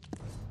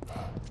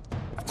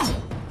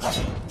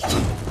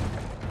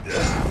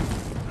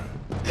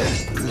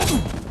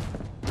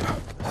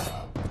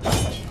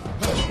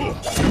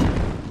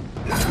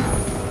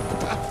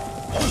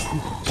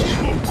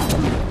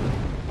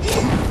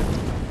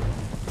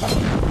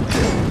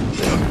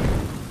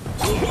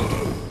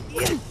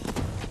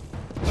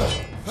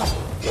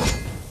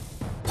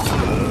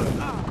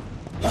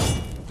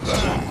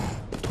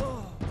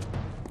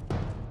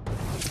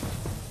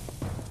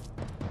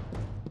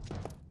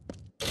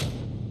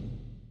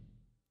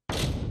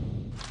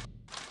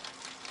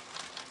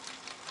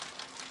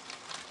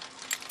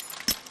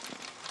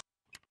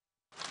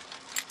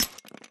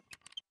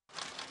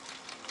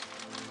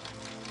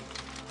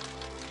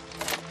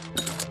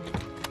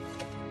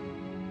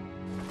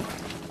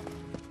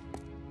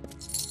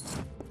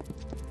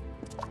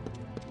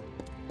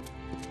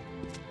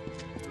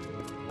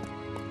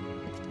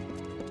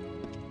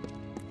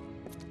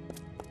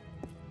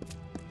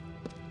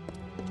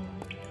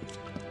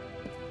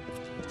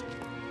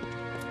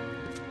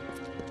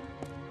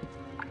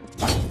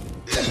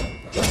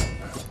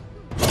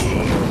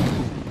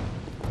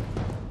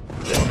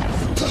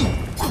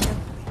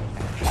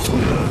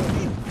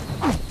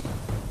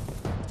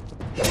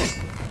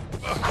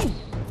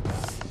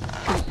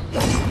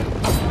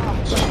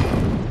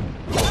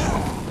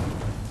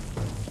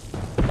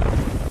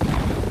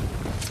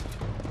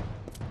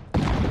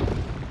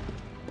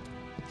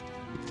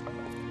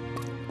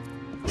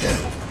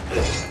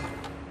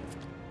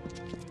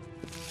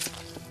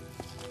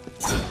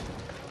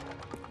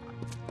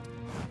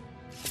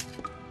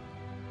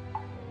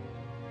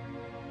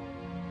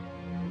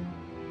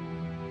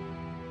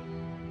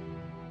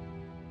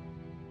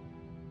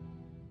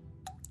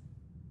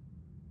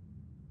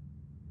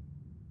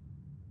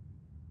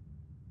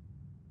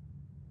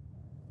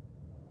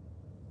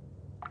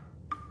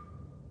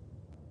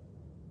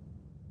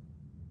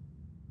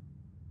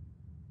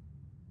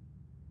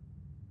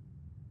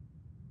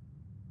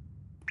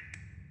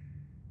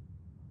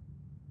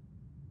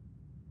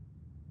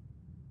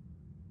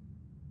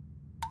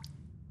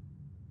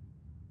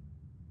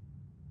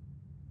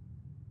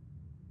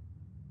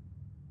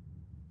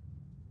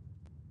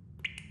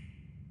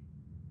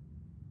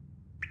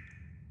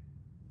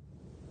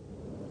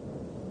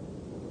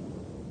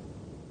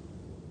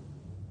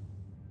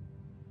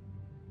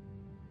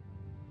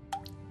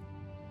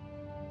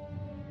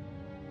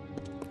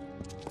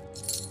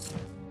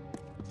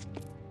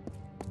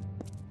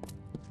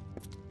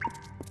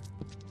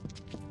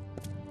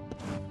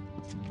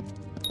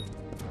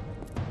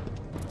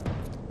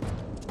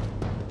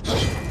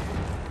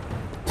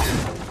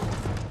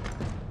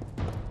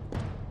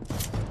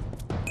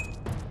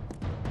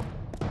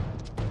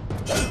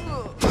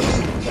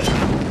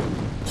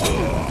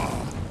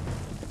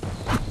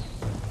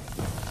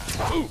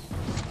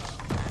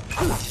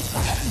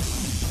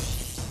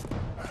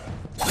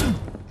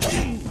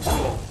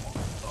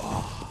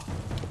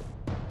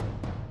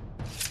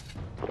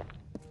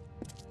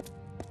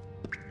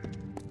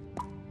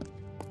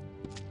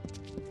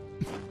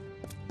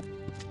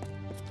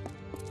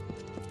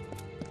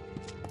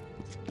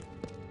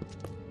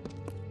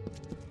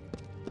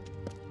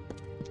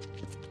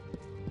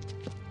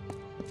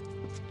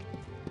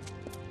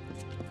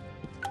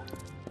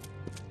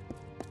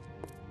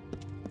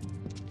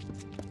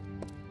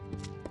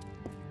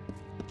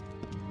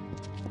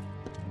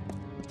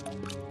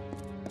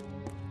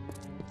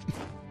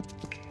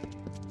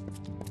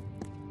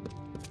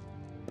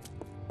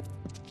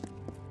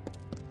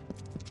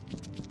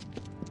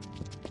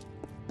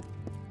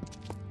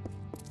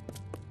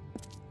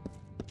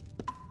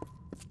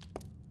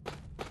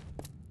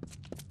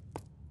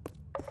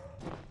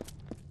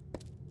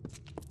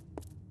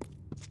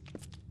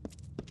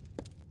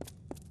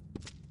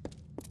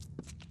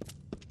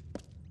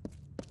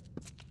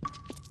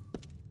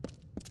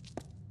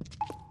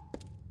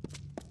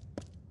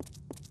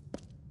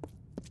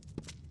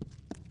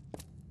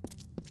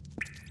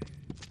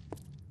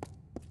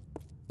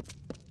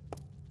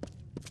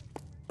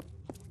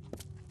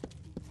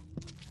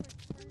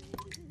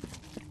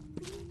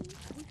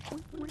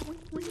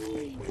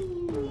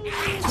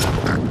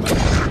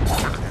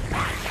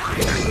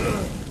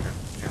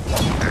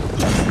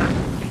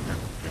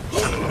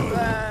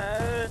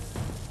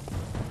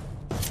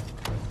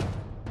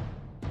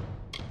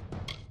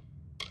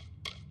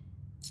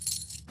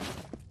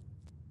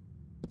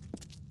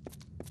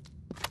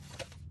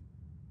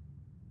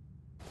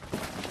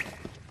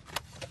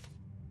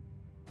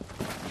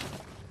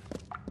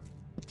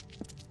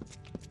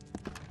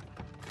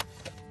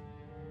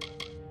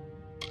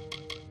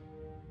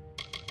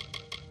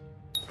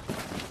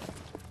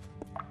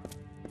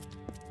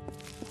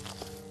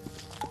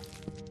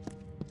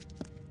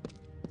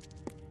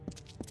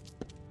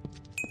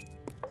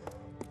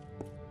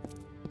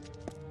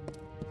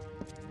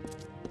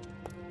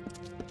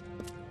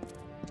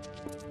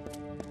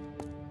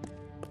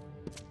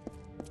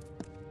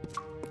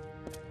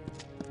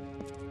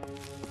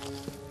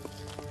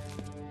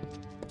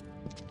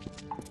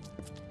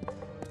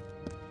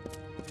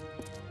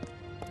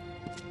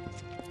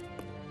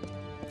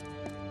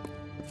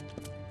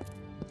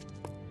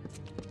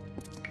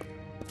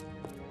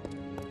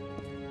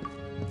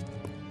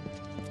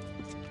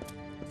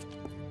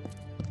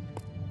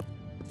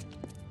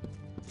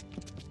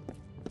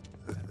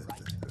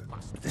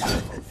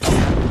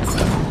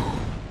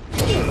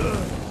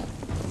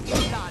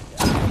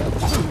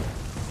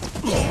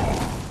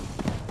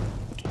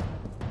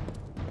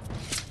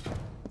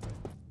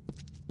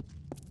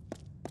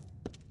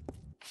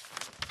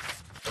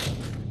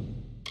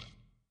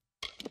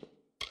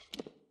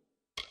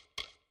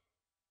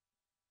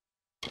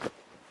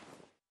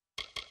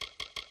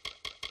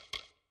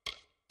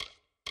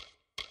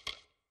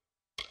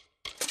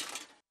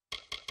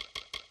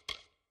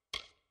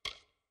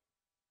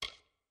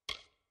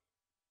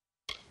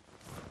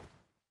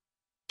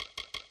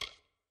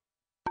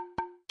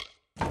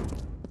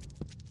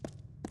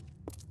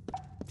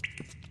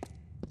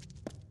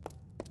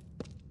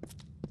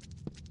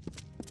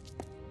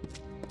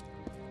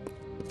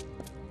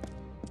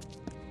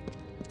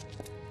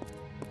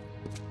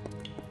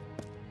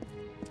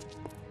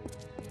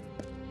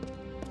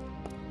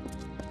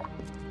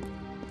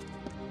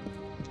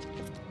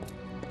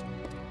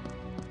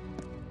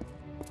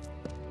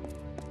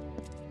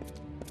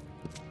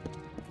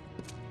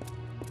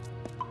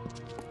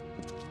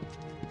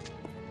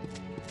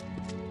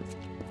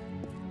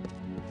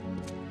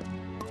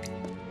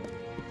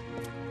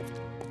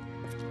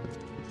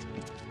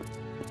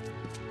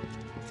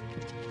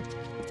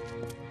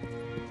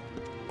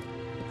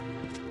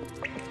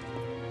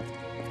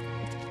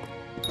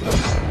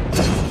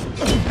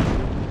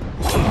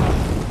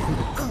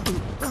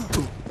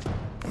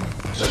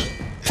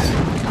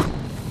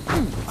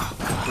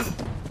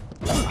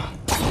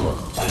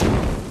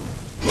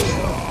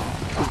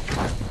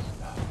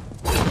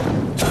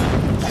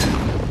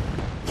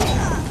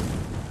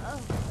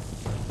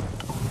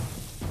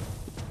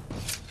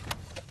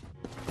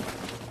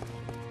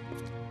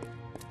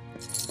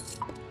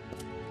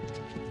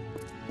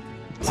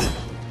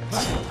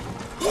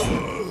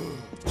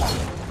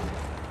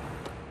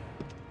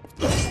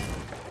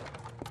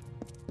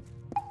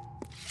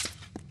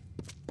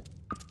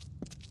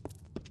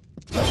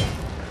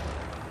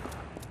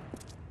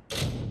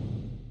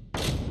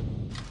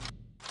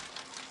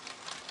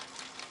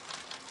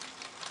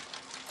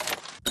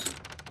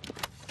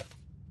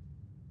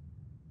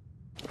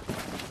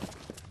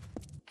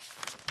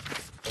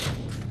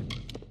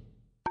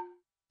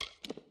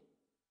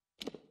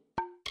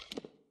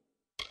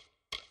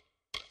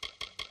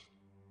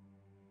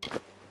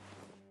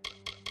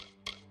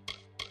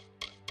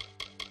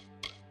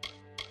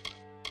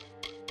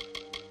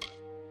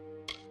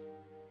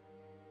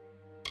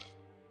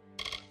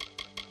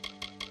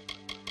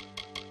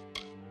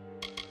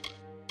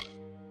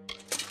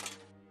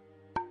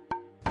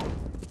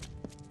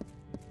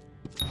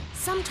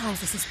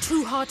 Sometimes this is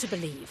too hard to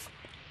believe.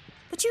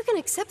 But you can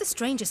accept the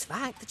strangest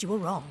fact that you were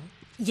wrong.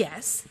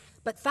 Yes,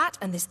 but that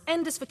and this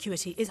endless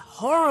vacuity is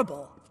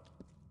horrible.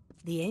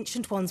 The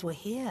Ancient Ones were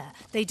here.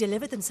 They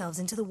delivered themselves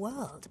into the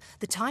world.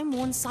 The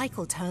time-worn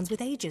cycle turns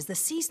with ages. The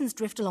seasons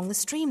drift along the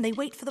stream. They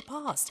wait for the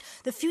past.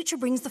 The future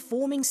brings the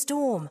forming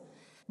storm.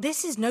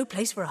 This is no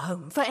place for a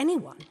home, for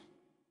anyone.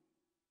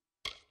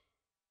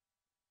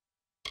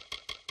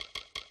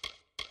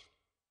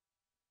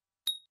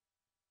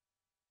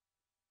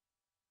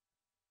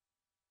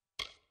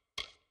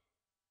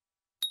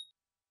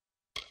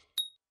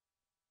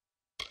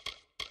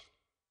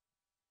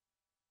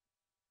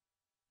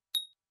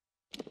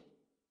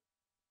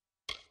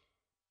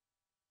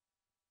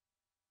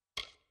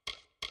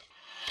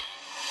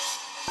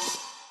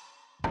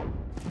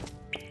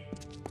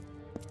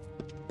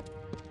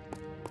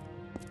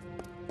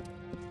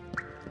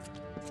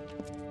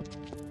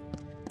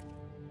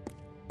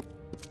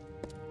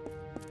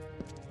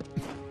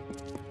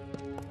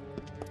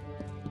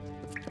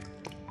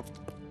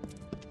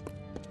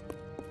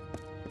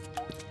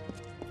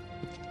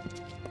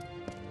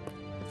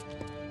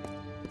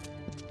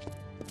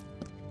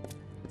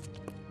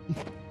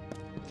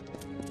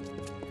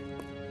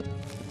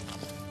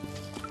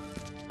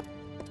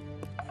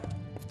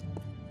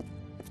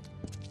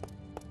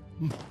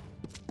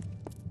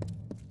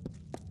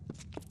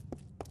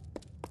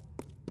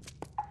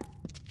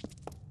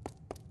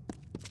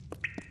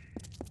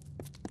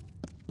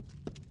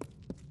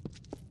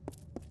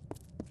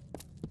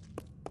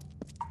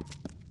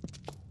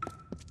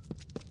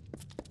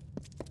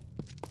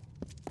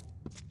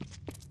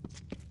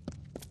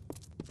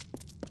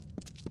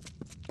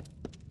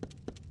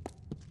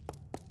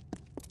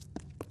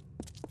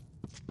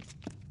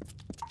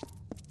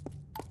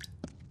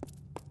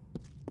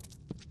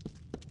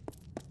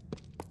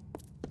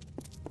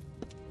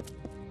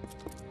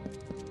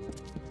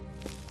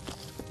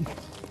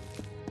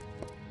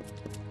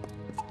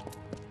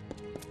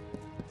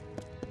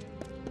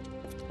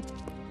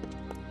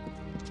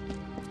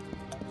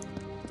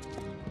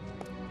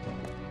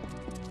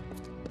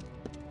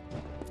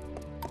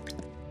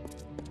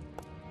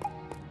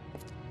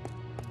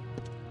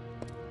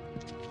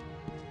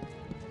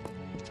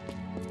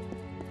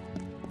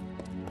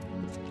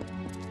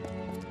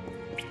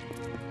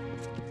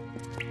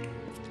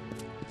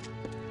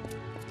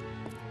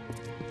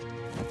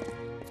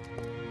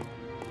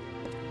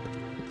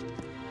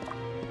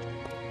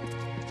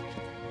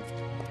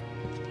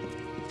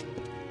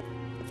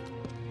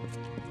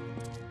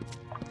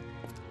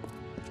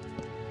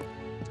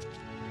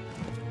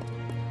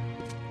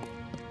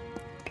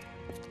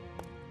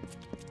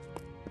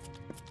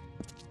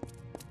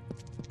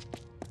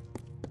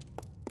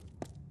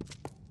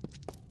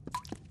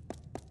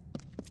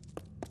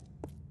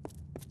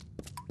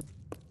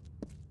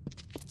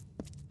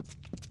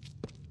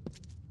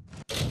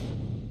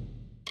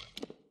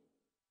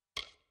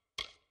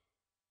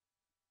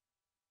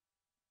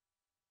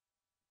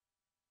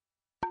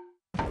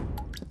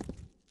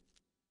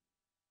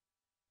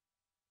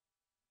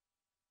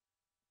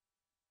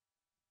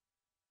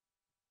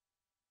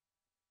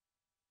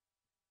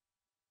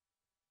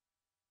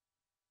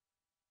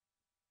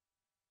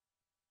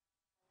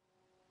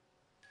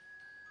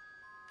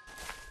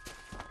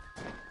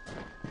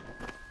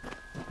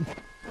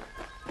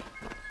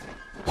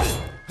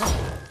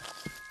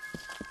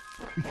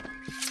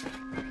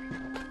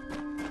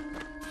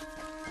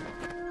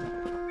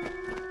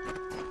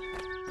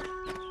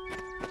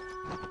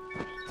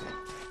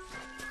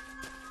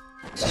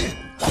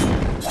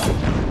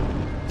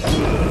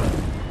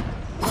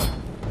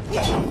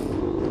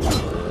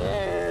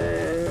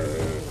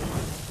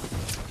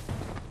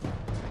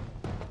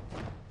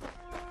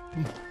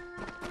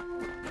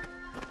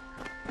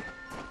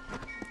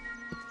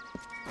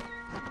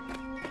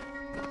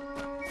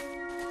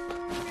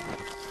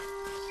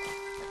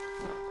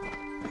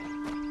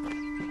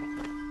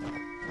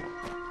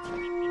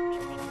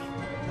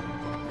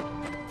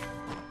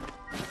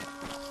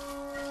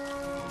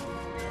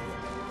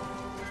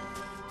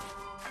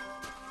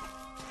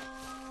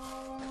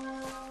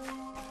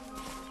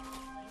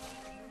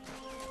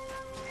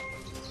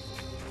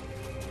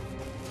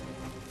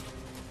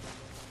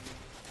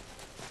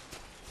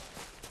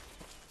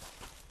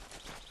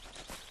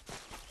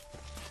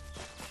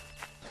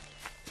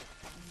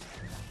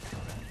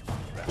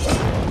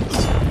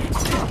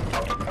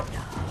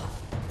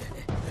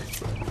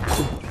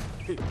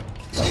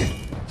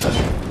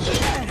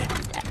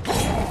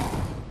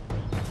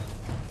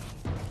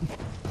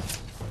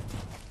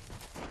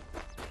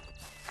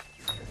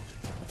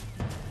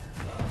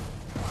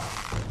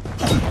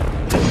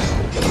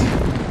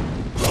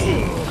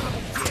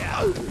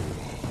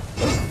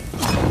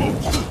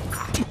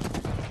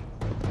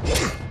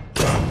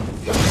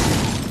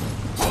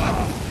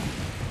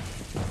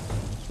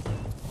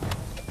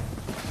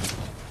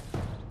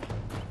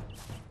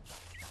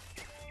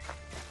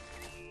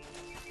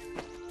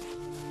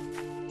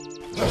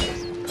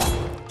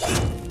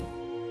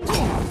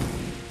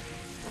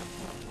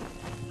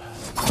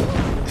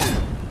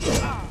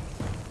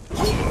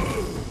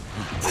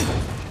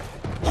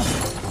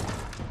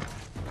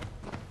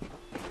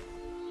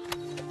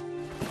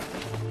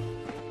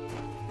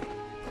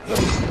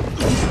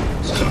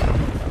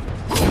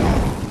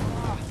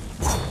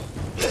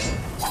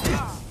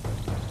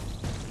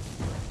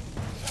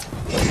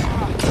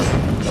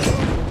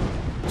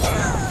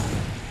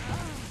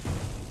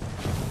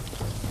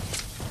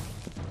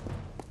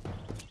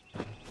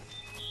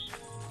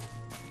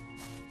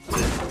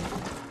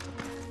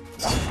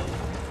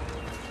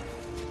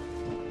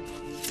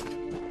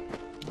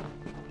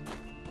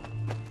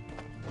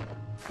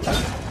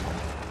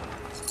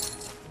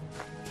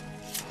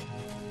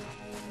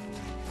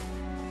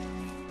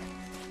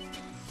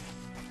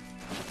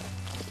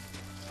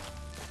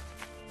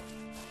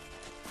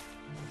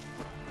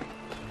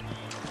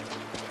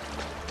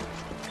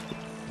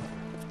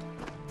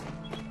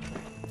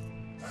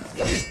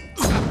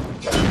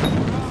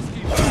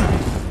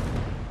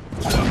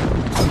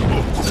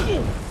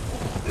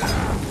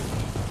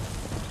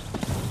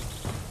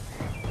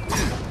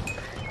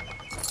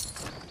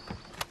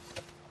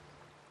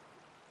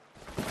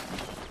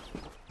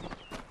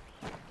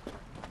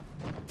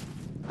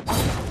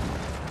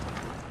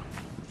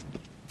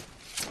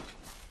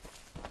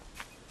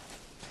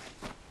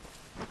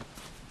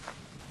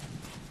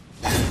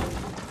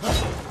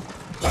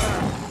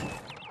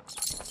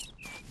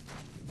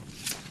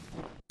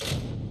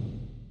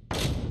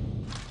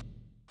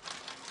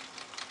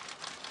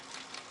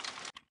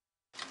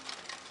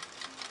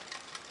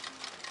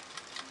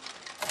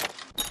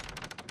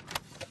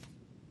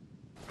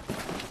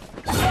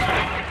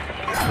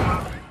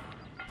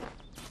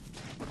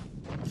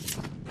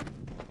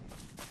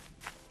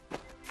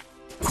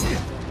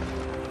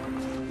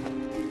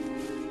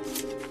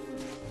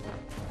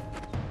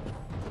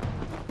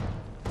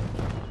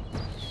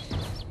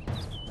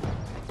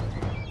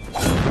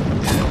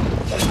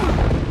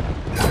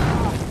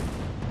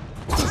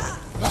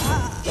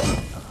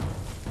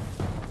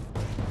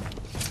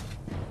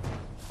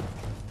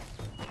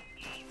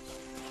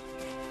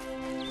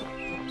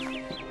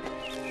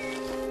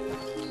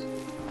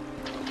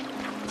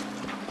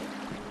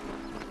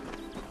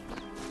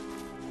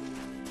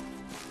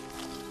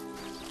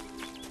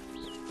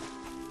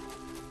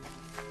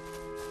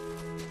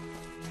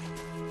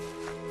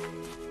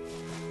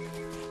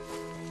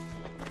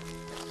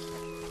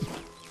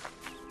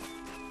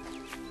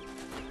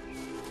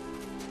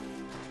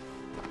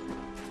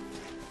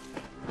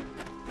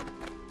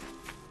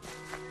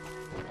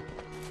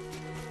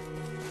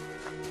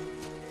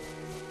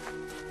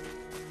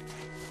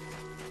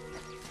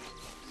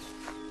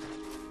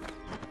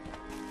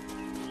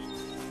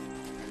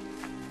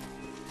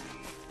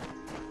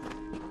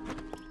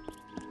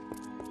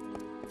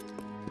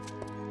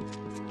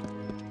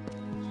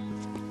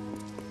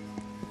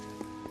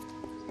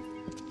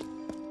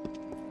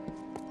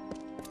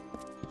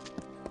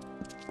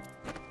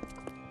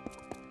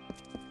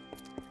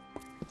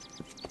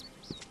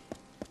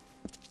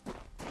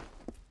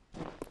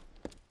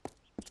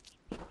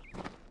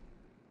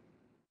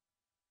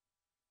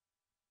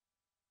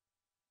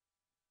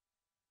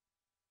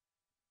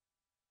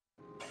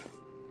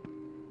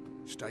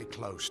 Stay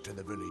close to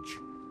the village.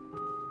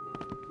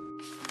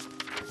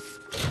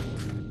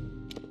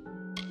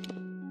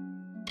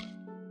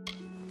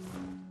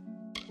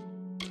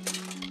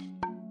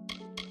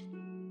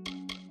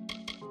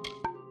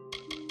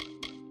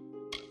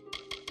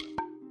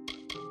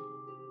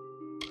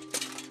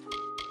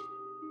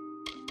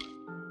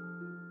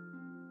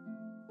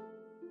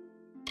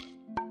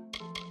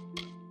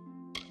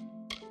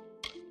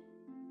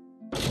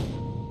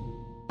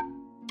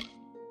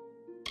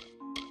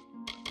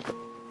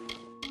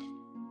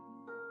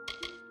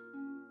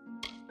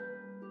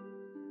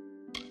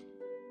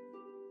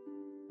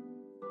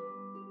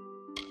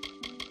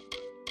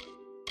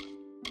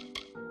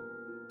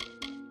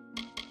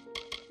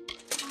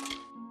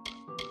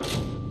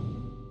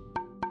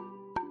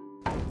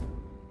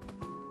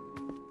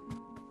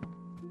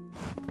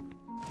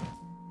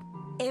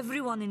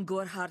 Everyone in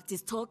Gorhart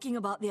is talking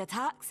about the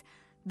attacks.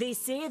 They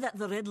say that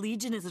the Red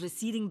Legion is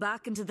receding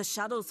back into the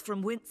shadows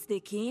from whence they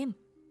came.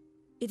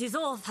 It is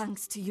all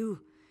thanks to you.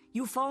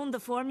 You found the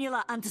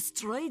formula and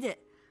destroyed it.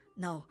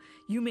 Now,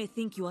 you may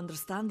think you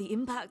understand the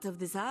impact of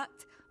this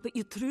act, but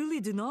you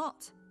truly do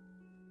not.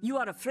 You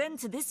are a friend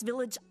to this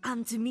village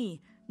and to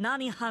me,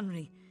 Nanny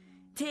Henry.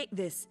 Take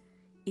this.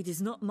 It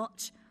is not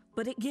much,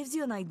 but it gives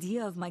you an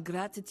idea of my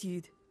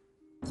gratitude.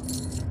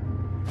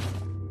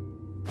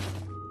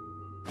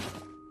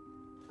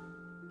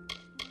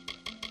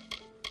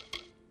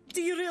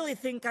 Do you really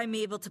think I'm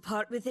able to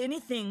part with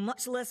anything,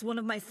 much less one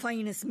of my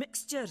finest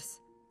mixtures?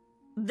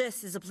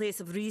 This is a place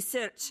of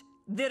research.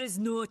 There is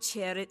no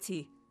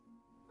charity.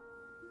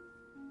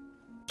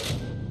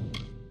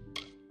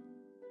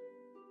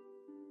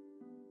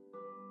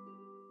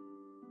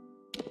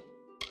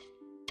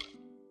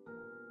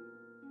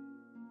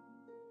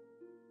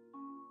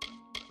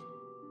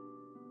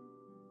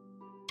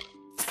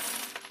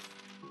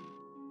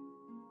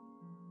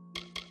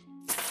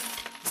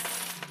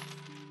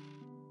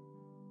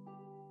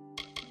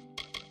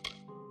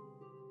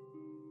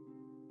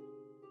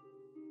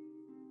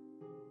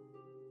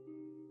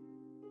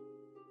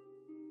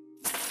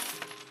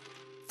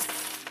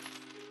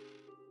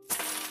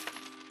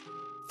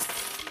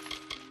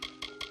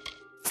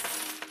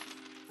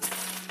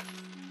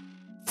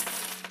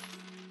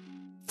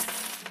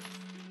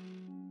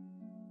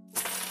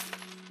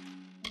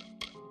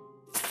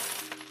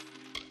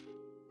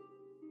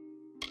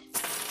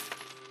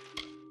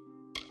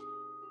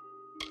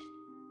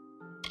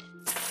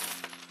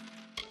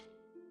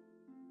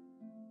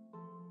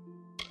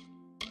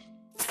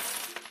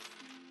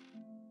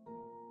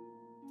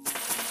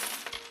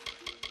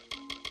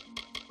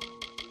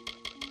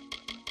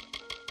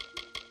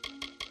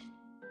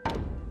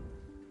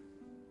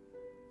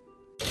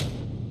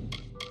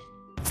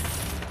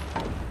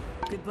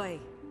 Goodbye.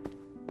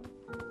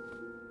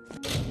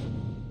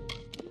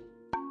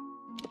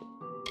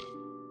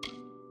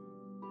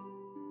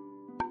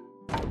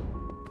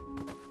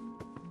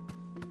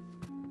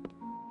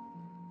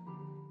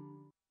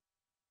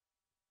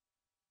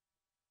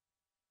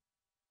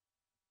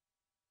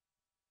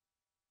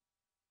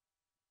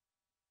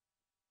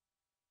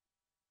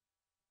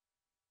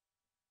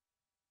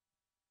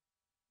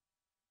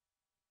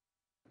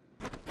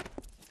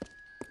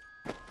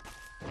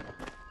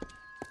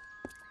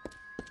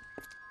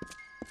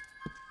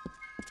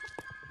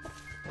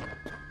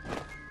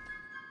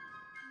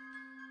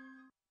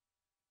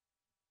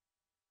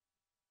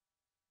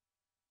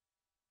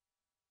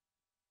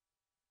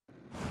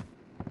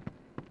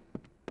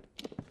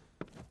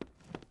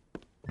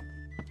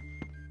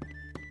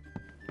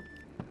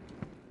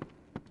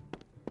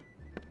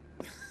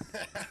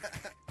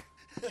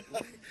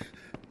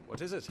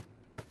 What is it?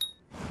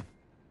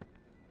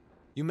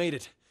 You made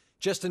it.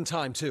 Just in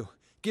time, too.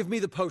 Give me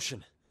the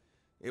potion.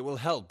 It will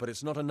help, but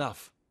it's not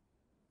enough.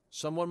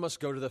 Someone must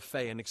go to the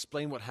Fae and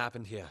explain what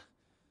happened here.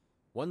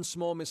 One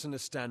small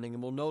misunderstanding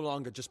and we'll no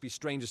longer just be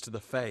strangers to the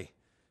Fae.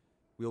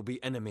 We'll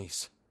be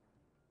enemies.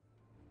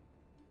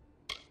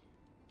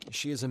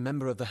 She is a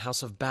member of the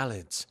House of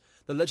Ballads,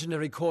 the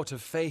legendary court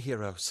of Fae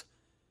heroes.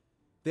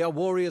 They are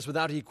warriors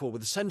without equal,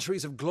 with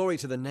centuries of glory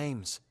to their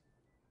names.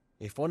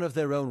 If one of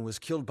their own was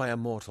killed by a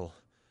mortal,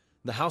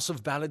 the House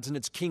of Ballads and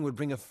its king would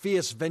bring a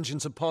fierce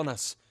vengeance upon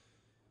us.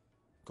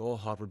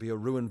 Goreheart would be a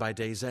ruin by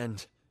day's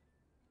end.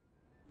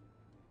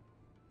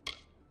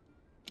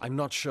 I'm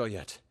not sure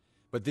yet,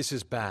 but this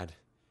is bad.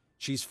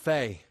 She's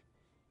Fae.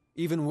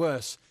 Even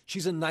worse,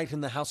 she's a knight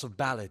in the House of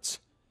Ballads.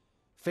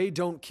 Fae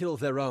don't kill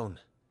their own,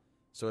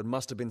 so it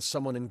must have been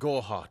someone in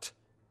Goreheart.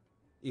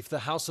 If the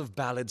House of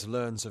Ballads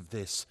learns of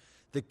this,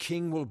 the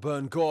king will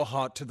burn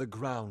Goreheart to the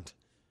ground.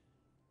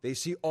 They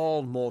see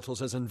all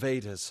mortals as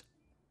invaders.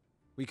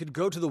 We could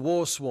go to the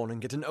Warsworn and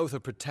get an oath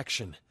of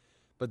protection,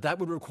 but that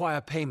would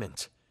require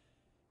payment.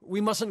 We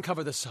mustn't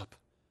cover this up.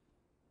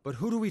 But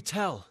who do we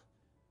tell?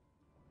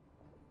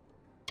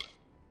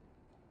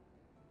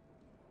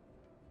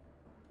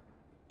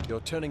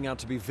 You're turning out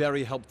to be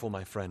very helpful,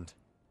 my friend.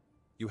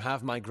 You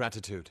have my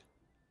gratitude.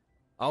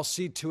 I'll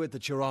see to it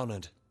that you're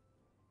honored.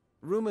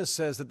 Rumor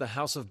says that the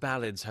House of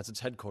Ballads has its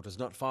headquarters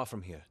not far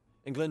from here,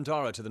 in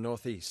Glendara to the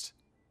northeast.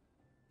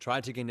 Try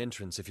to gain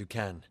entrance if you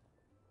can.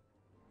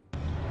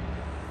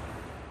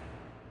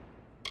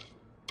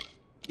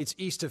 It's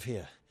east of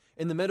here,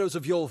 in the meadows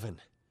of Yolvin.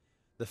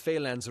 The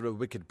Feylands are a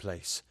wicked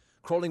place,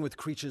 crawling with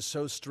creatures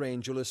so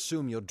strange you'll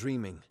assume you're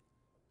dreaming.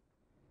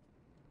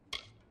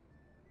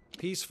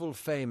 Peaceful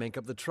Fey make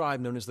up the tribe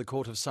known as the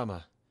Court of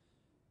Summer.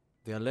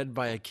 They are led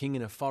by a king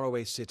in a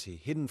faraway city,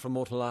 hidden from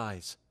mortal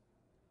eyes.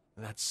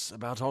 That's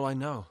about all I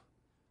know.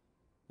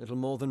 Little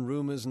more than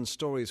rumors and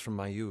stories from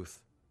my youth.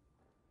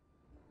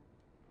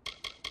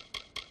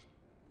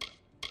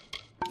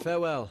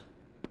 Farewell.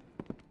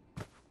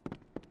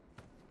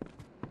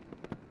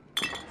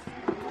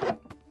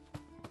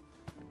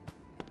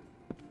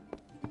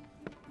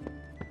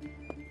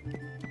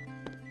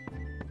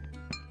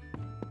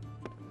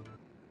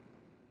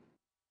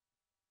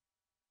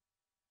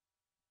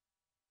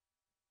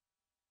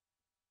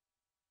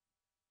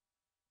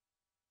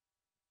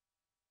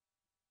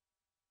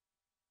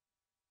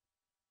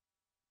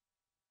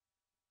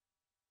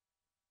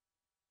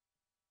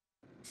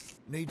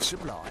 Need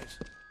supplies?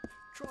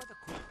 Try the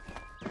quick.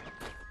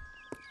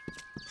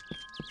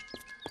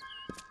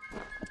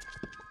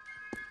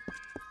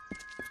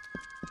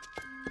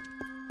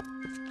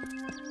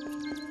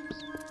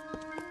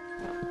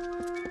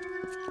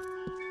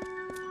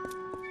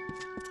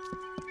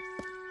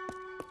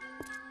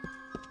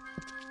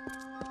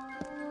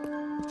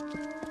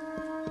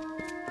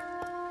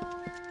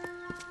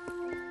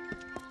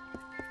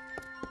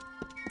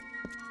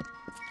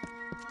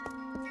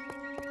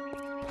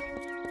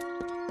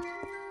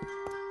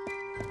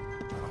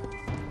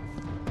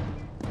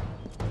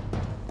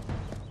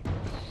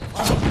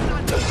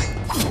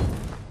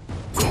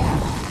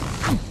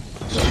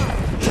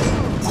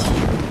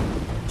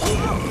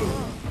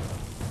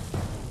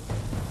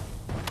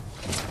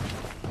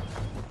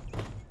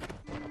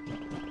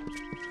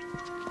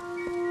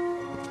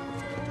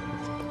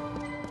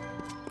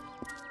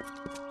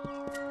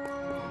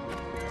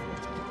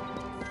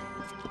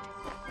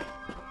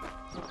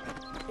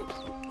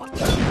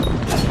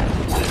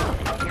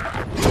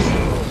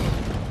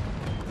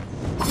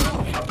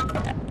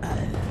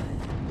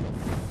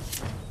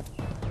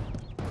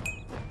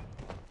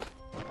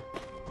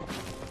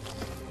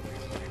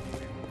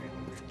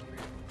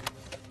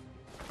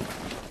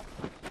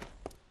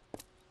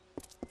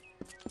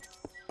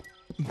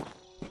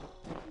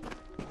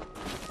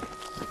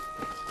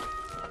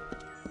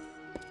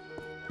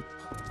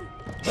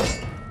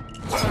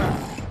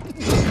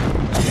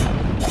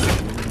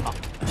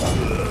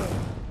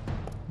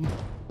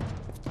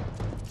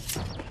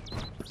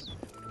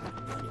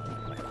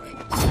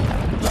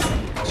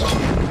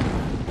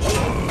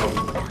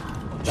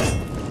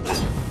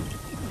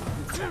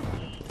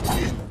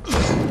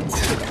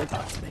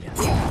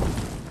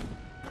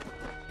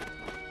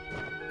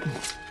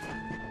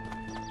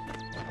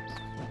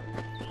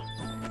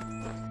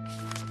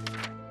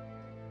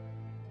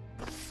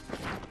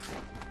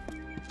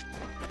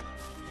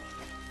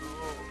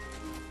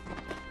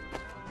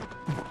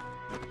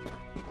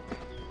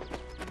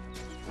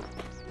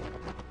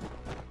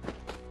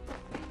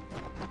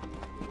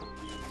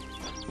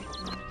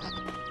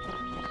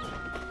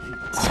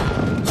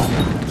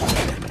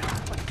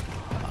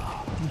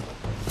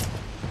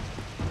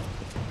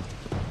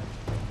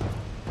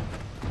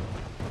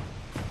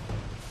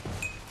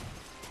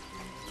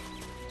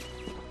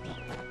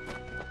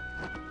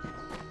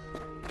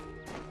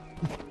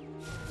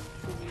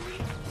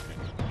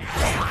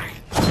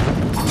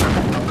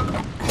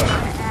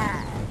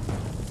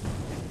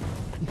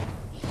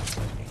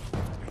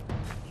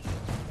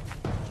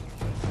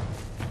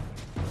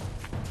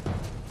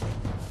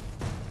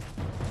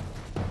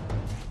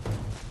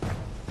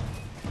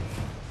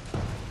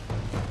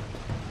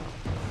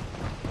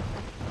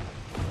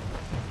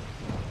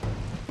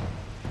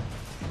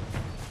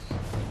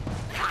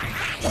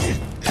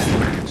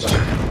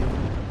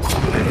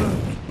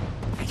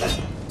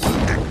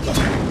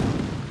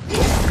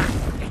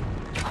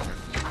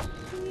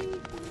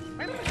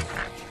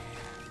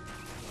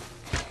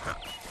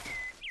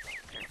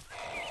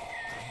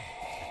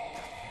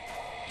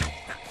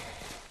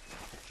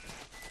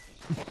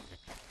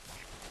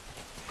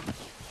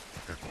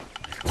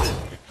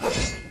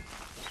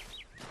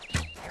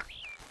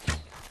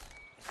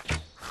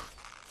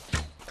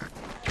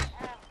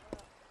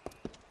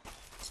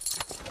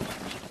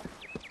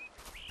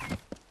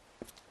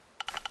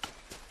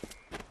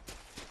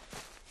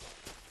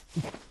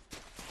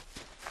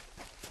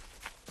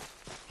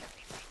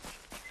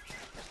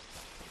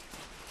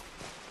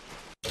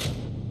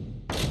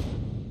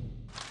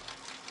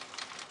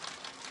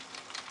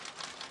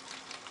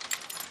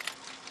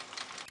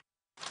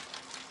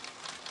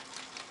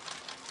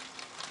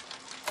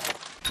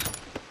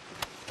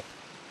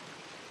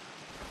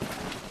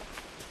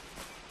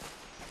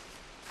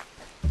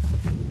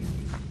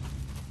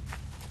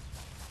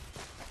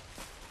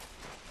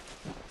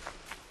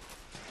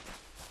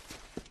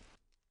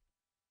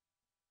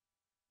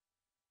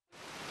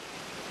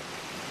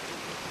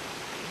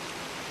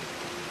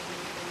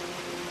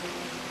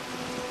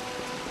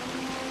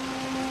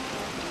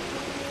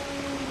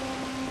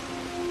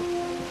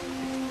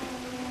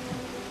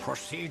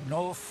 Proceed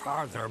no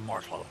farther,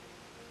 mortal.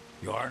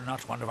 You are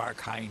not one of our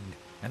kind,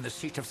 and the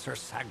seat of Sir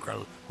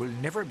Sagrel will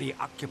never be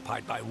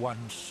occupied by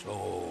one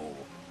so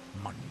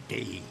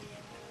mundane.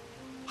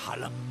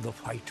 Hallam the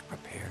White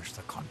prepares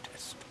the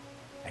contest,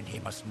 and he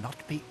must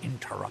not be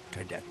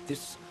interrupted at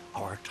this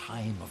our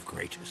time of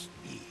greatest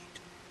need.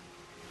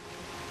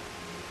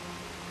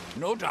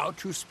 No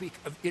doubt you speak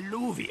of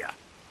Illuvia,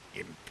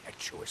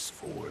 impetuous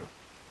fool.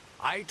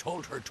 I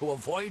told her to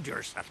avoid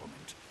your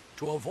settlement,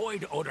 to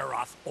avoid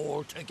Oderoth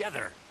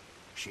altogether.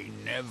 She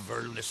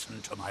never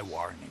listened to my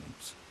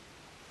warnings.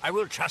 I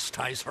will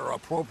chastise her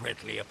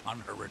appropriately upon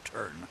her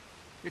return.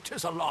 It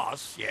is a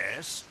loss,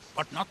 yes,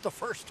 but not the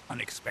first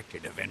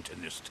unexpected event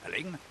in this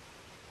telling.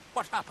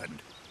 What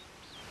happened?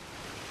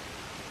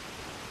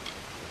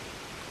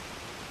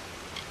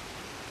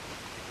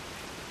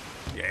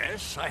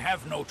 Yes, I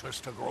have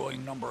noticed a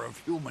growing number of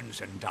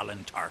humans in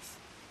Dalentarth.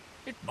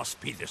 It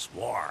must be this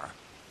war.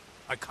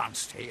 I can't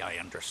say I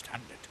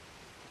understand it.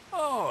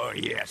 Oh,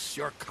 yes,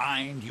 your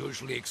kind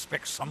usually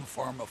expects some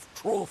form of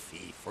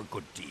trophy for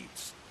good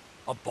deeds.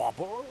 A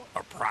bauble?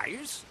 A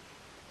prize?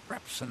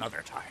 Perhaps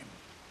another time.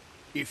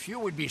 If you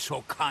would be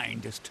so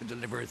kind as to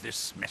deliver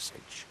this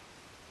message.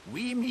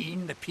 We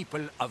mean the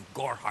people of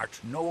Gorhart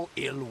no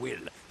ill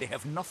will. They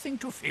have nothing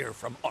to fear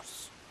from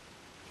us.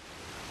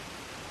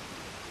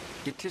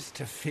 It is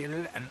to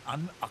fill an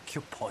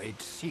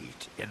unoccupied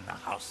seat in the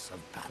House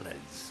of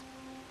Ballads.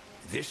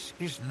 This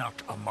is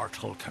not a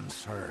mortal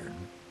concern.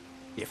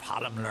 If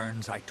Hallam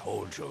learns I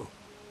told you,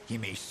 he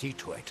may see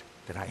to it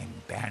that I am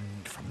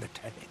banned from the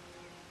telling.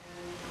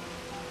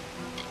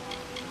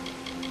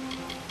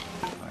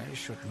 I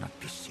should not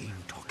be seen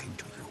talking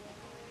to you.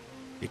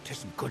 It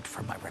isn't good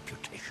for my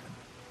reputation.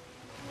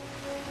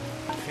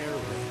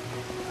 Farewell.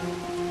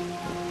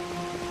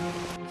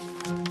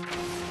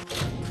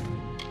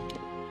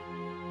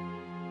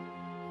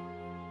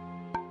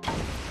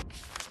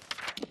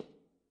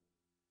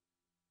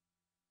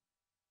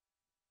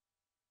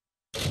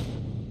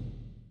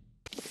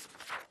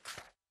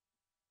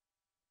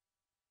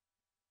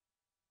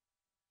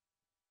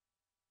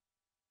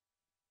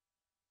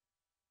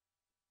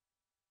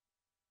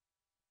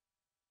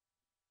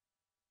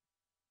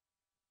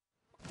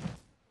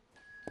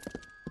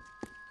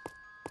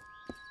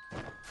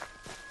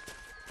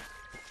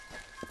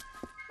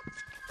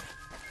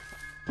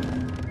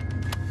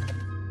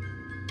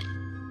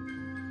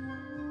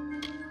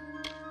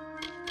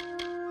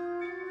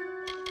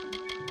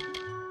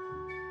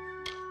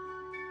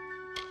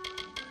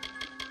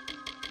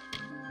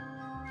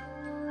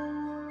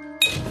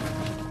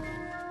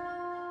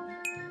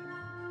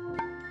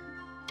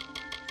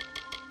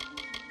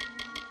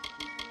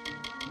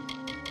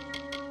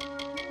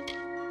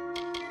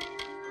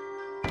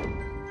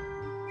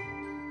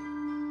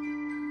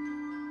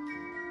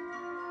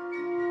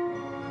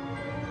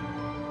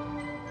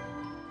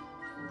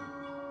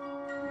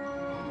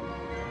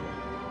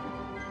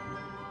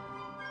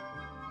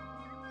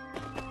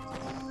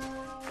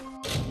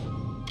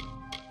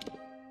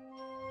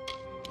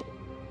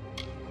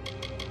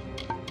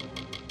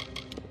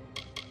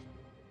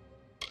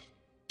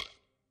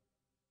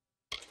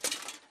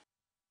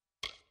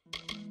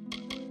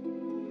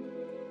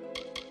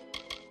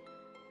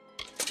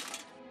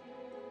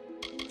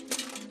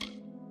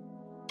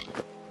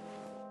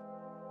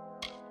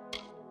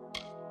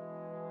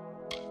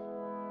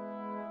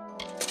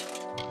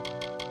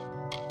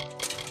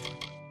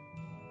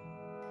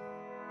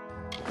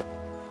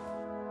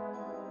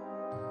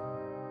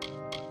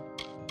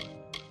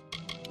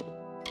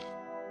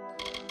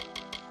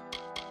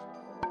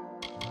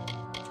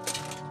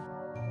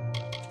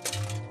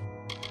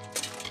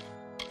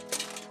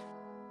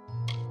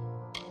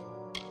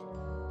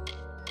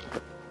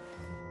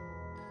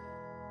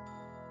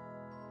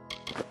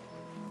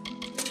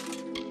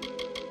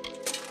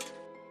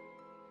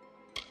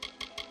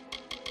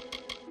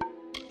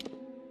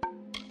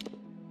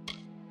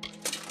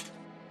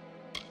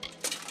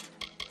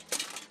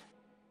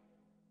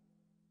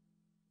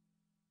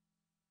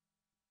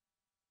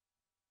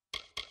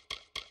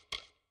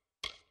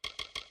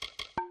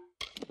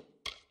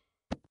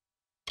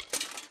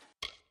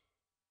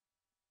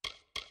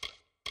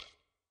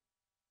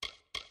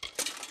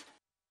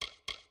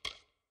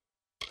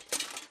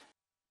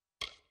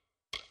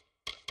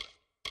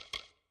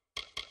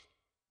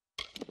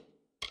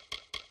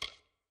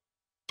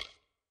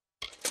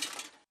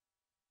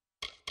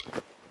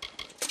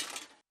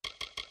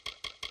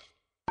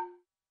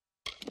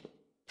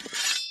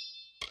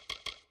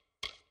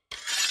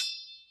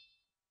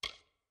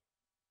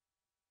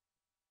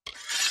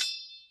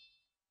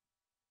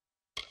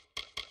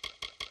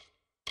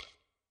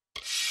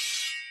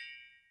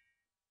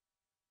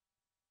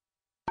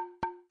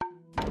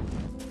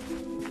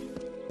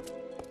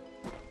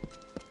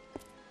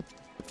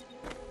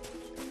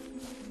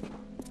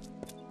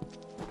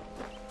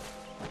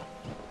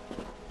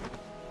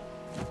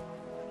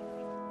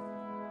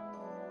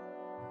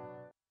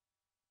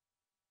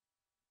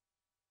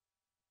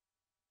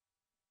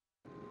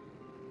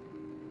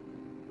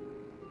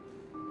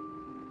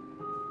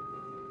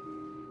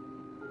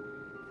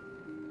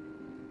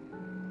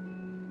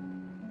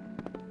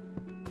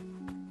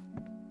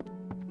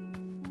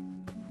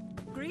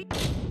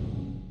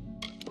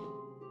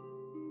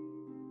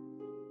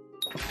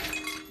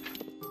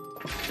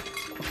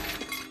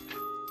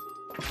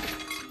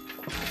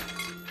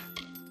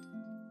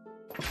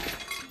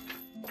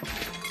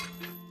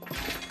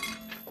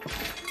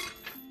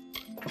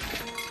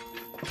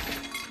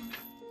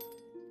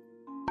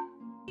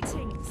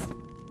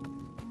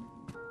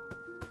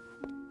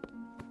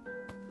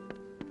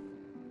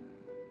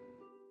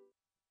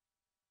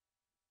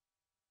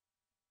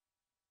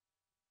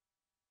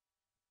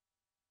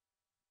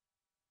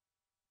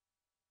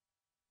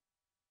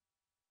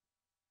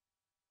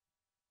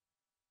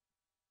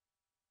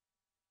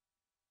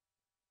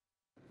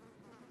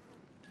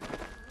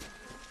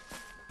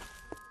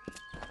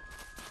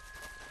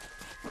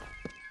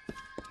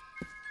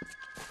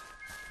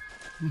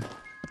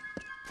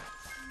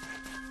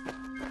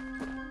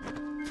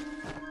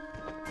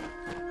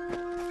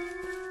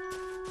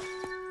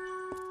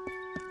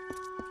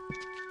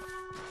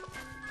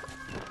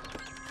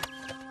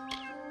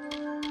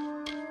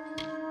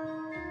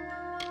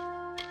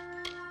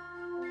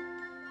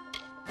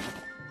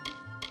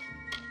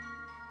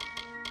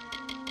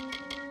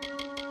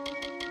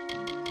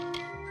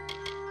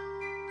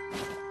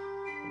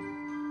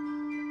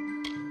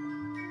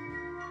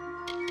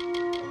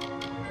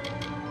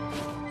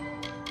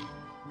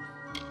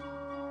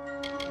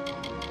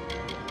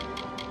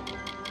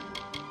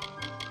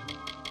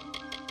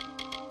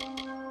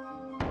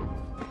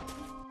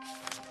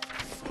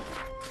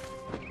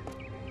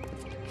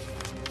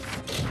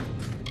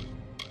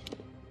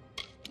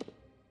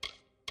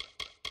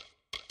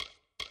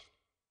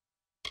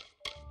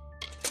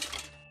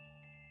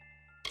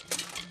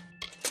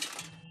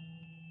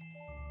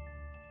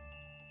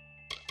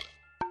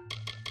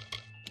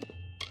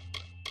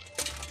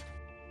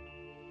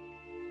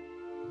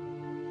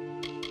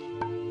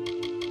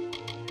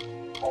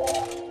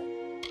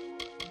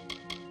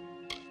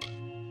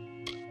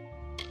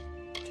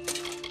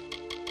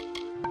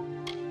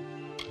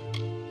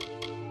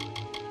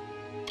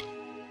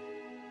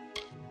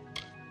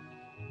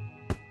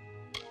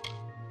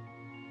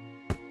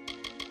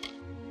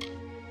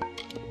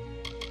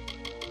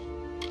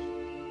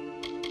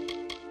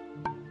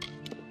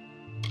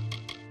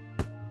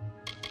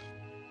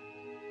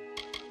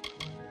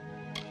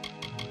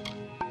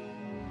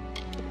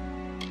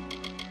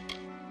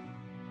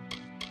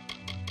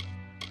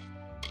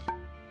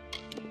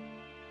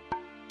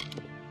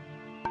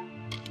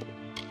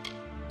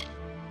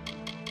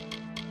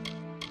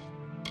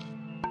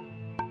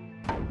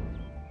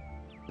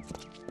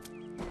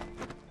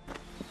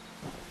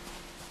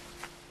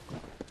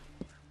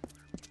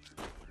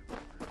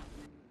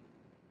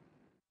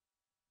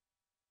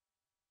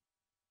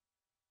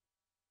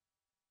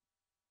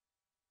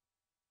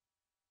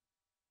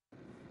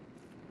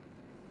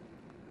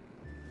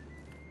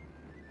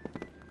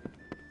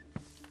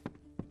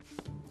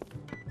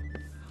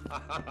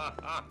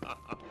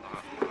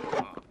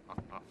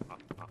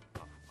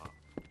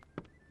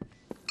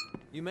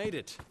 You made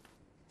it.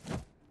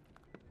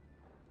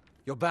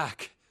 You're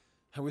back.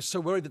 I was so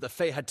worried that the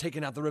Fae had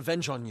taken out the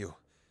revenge on you.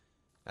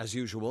 As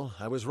usual,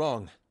 I was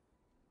wrong.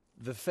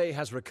 The Fae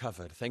has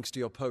recovered, thanks to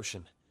your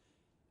potion.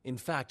 In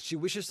fact, she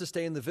wishes to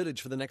stay in the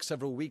village for the next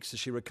several weeks as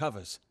she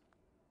recovers.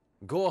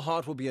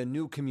 Goreheart will be a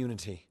new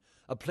community,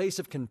 a place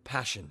of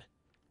compassion,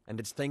 and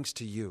it's thanks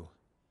to you.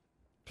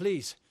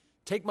 Please,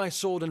 take my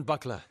sword and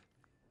buckler.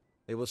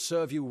 They will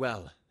serve you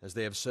well, as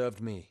they have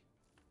served me.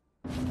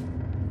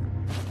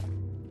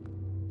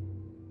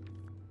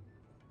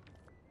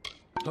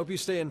 Hope you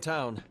stay in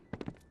town.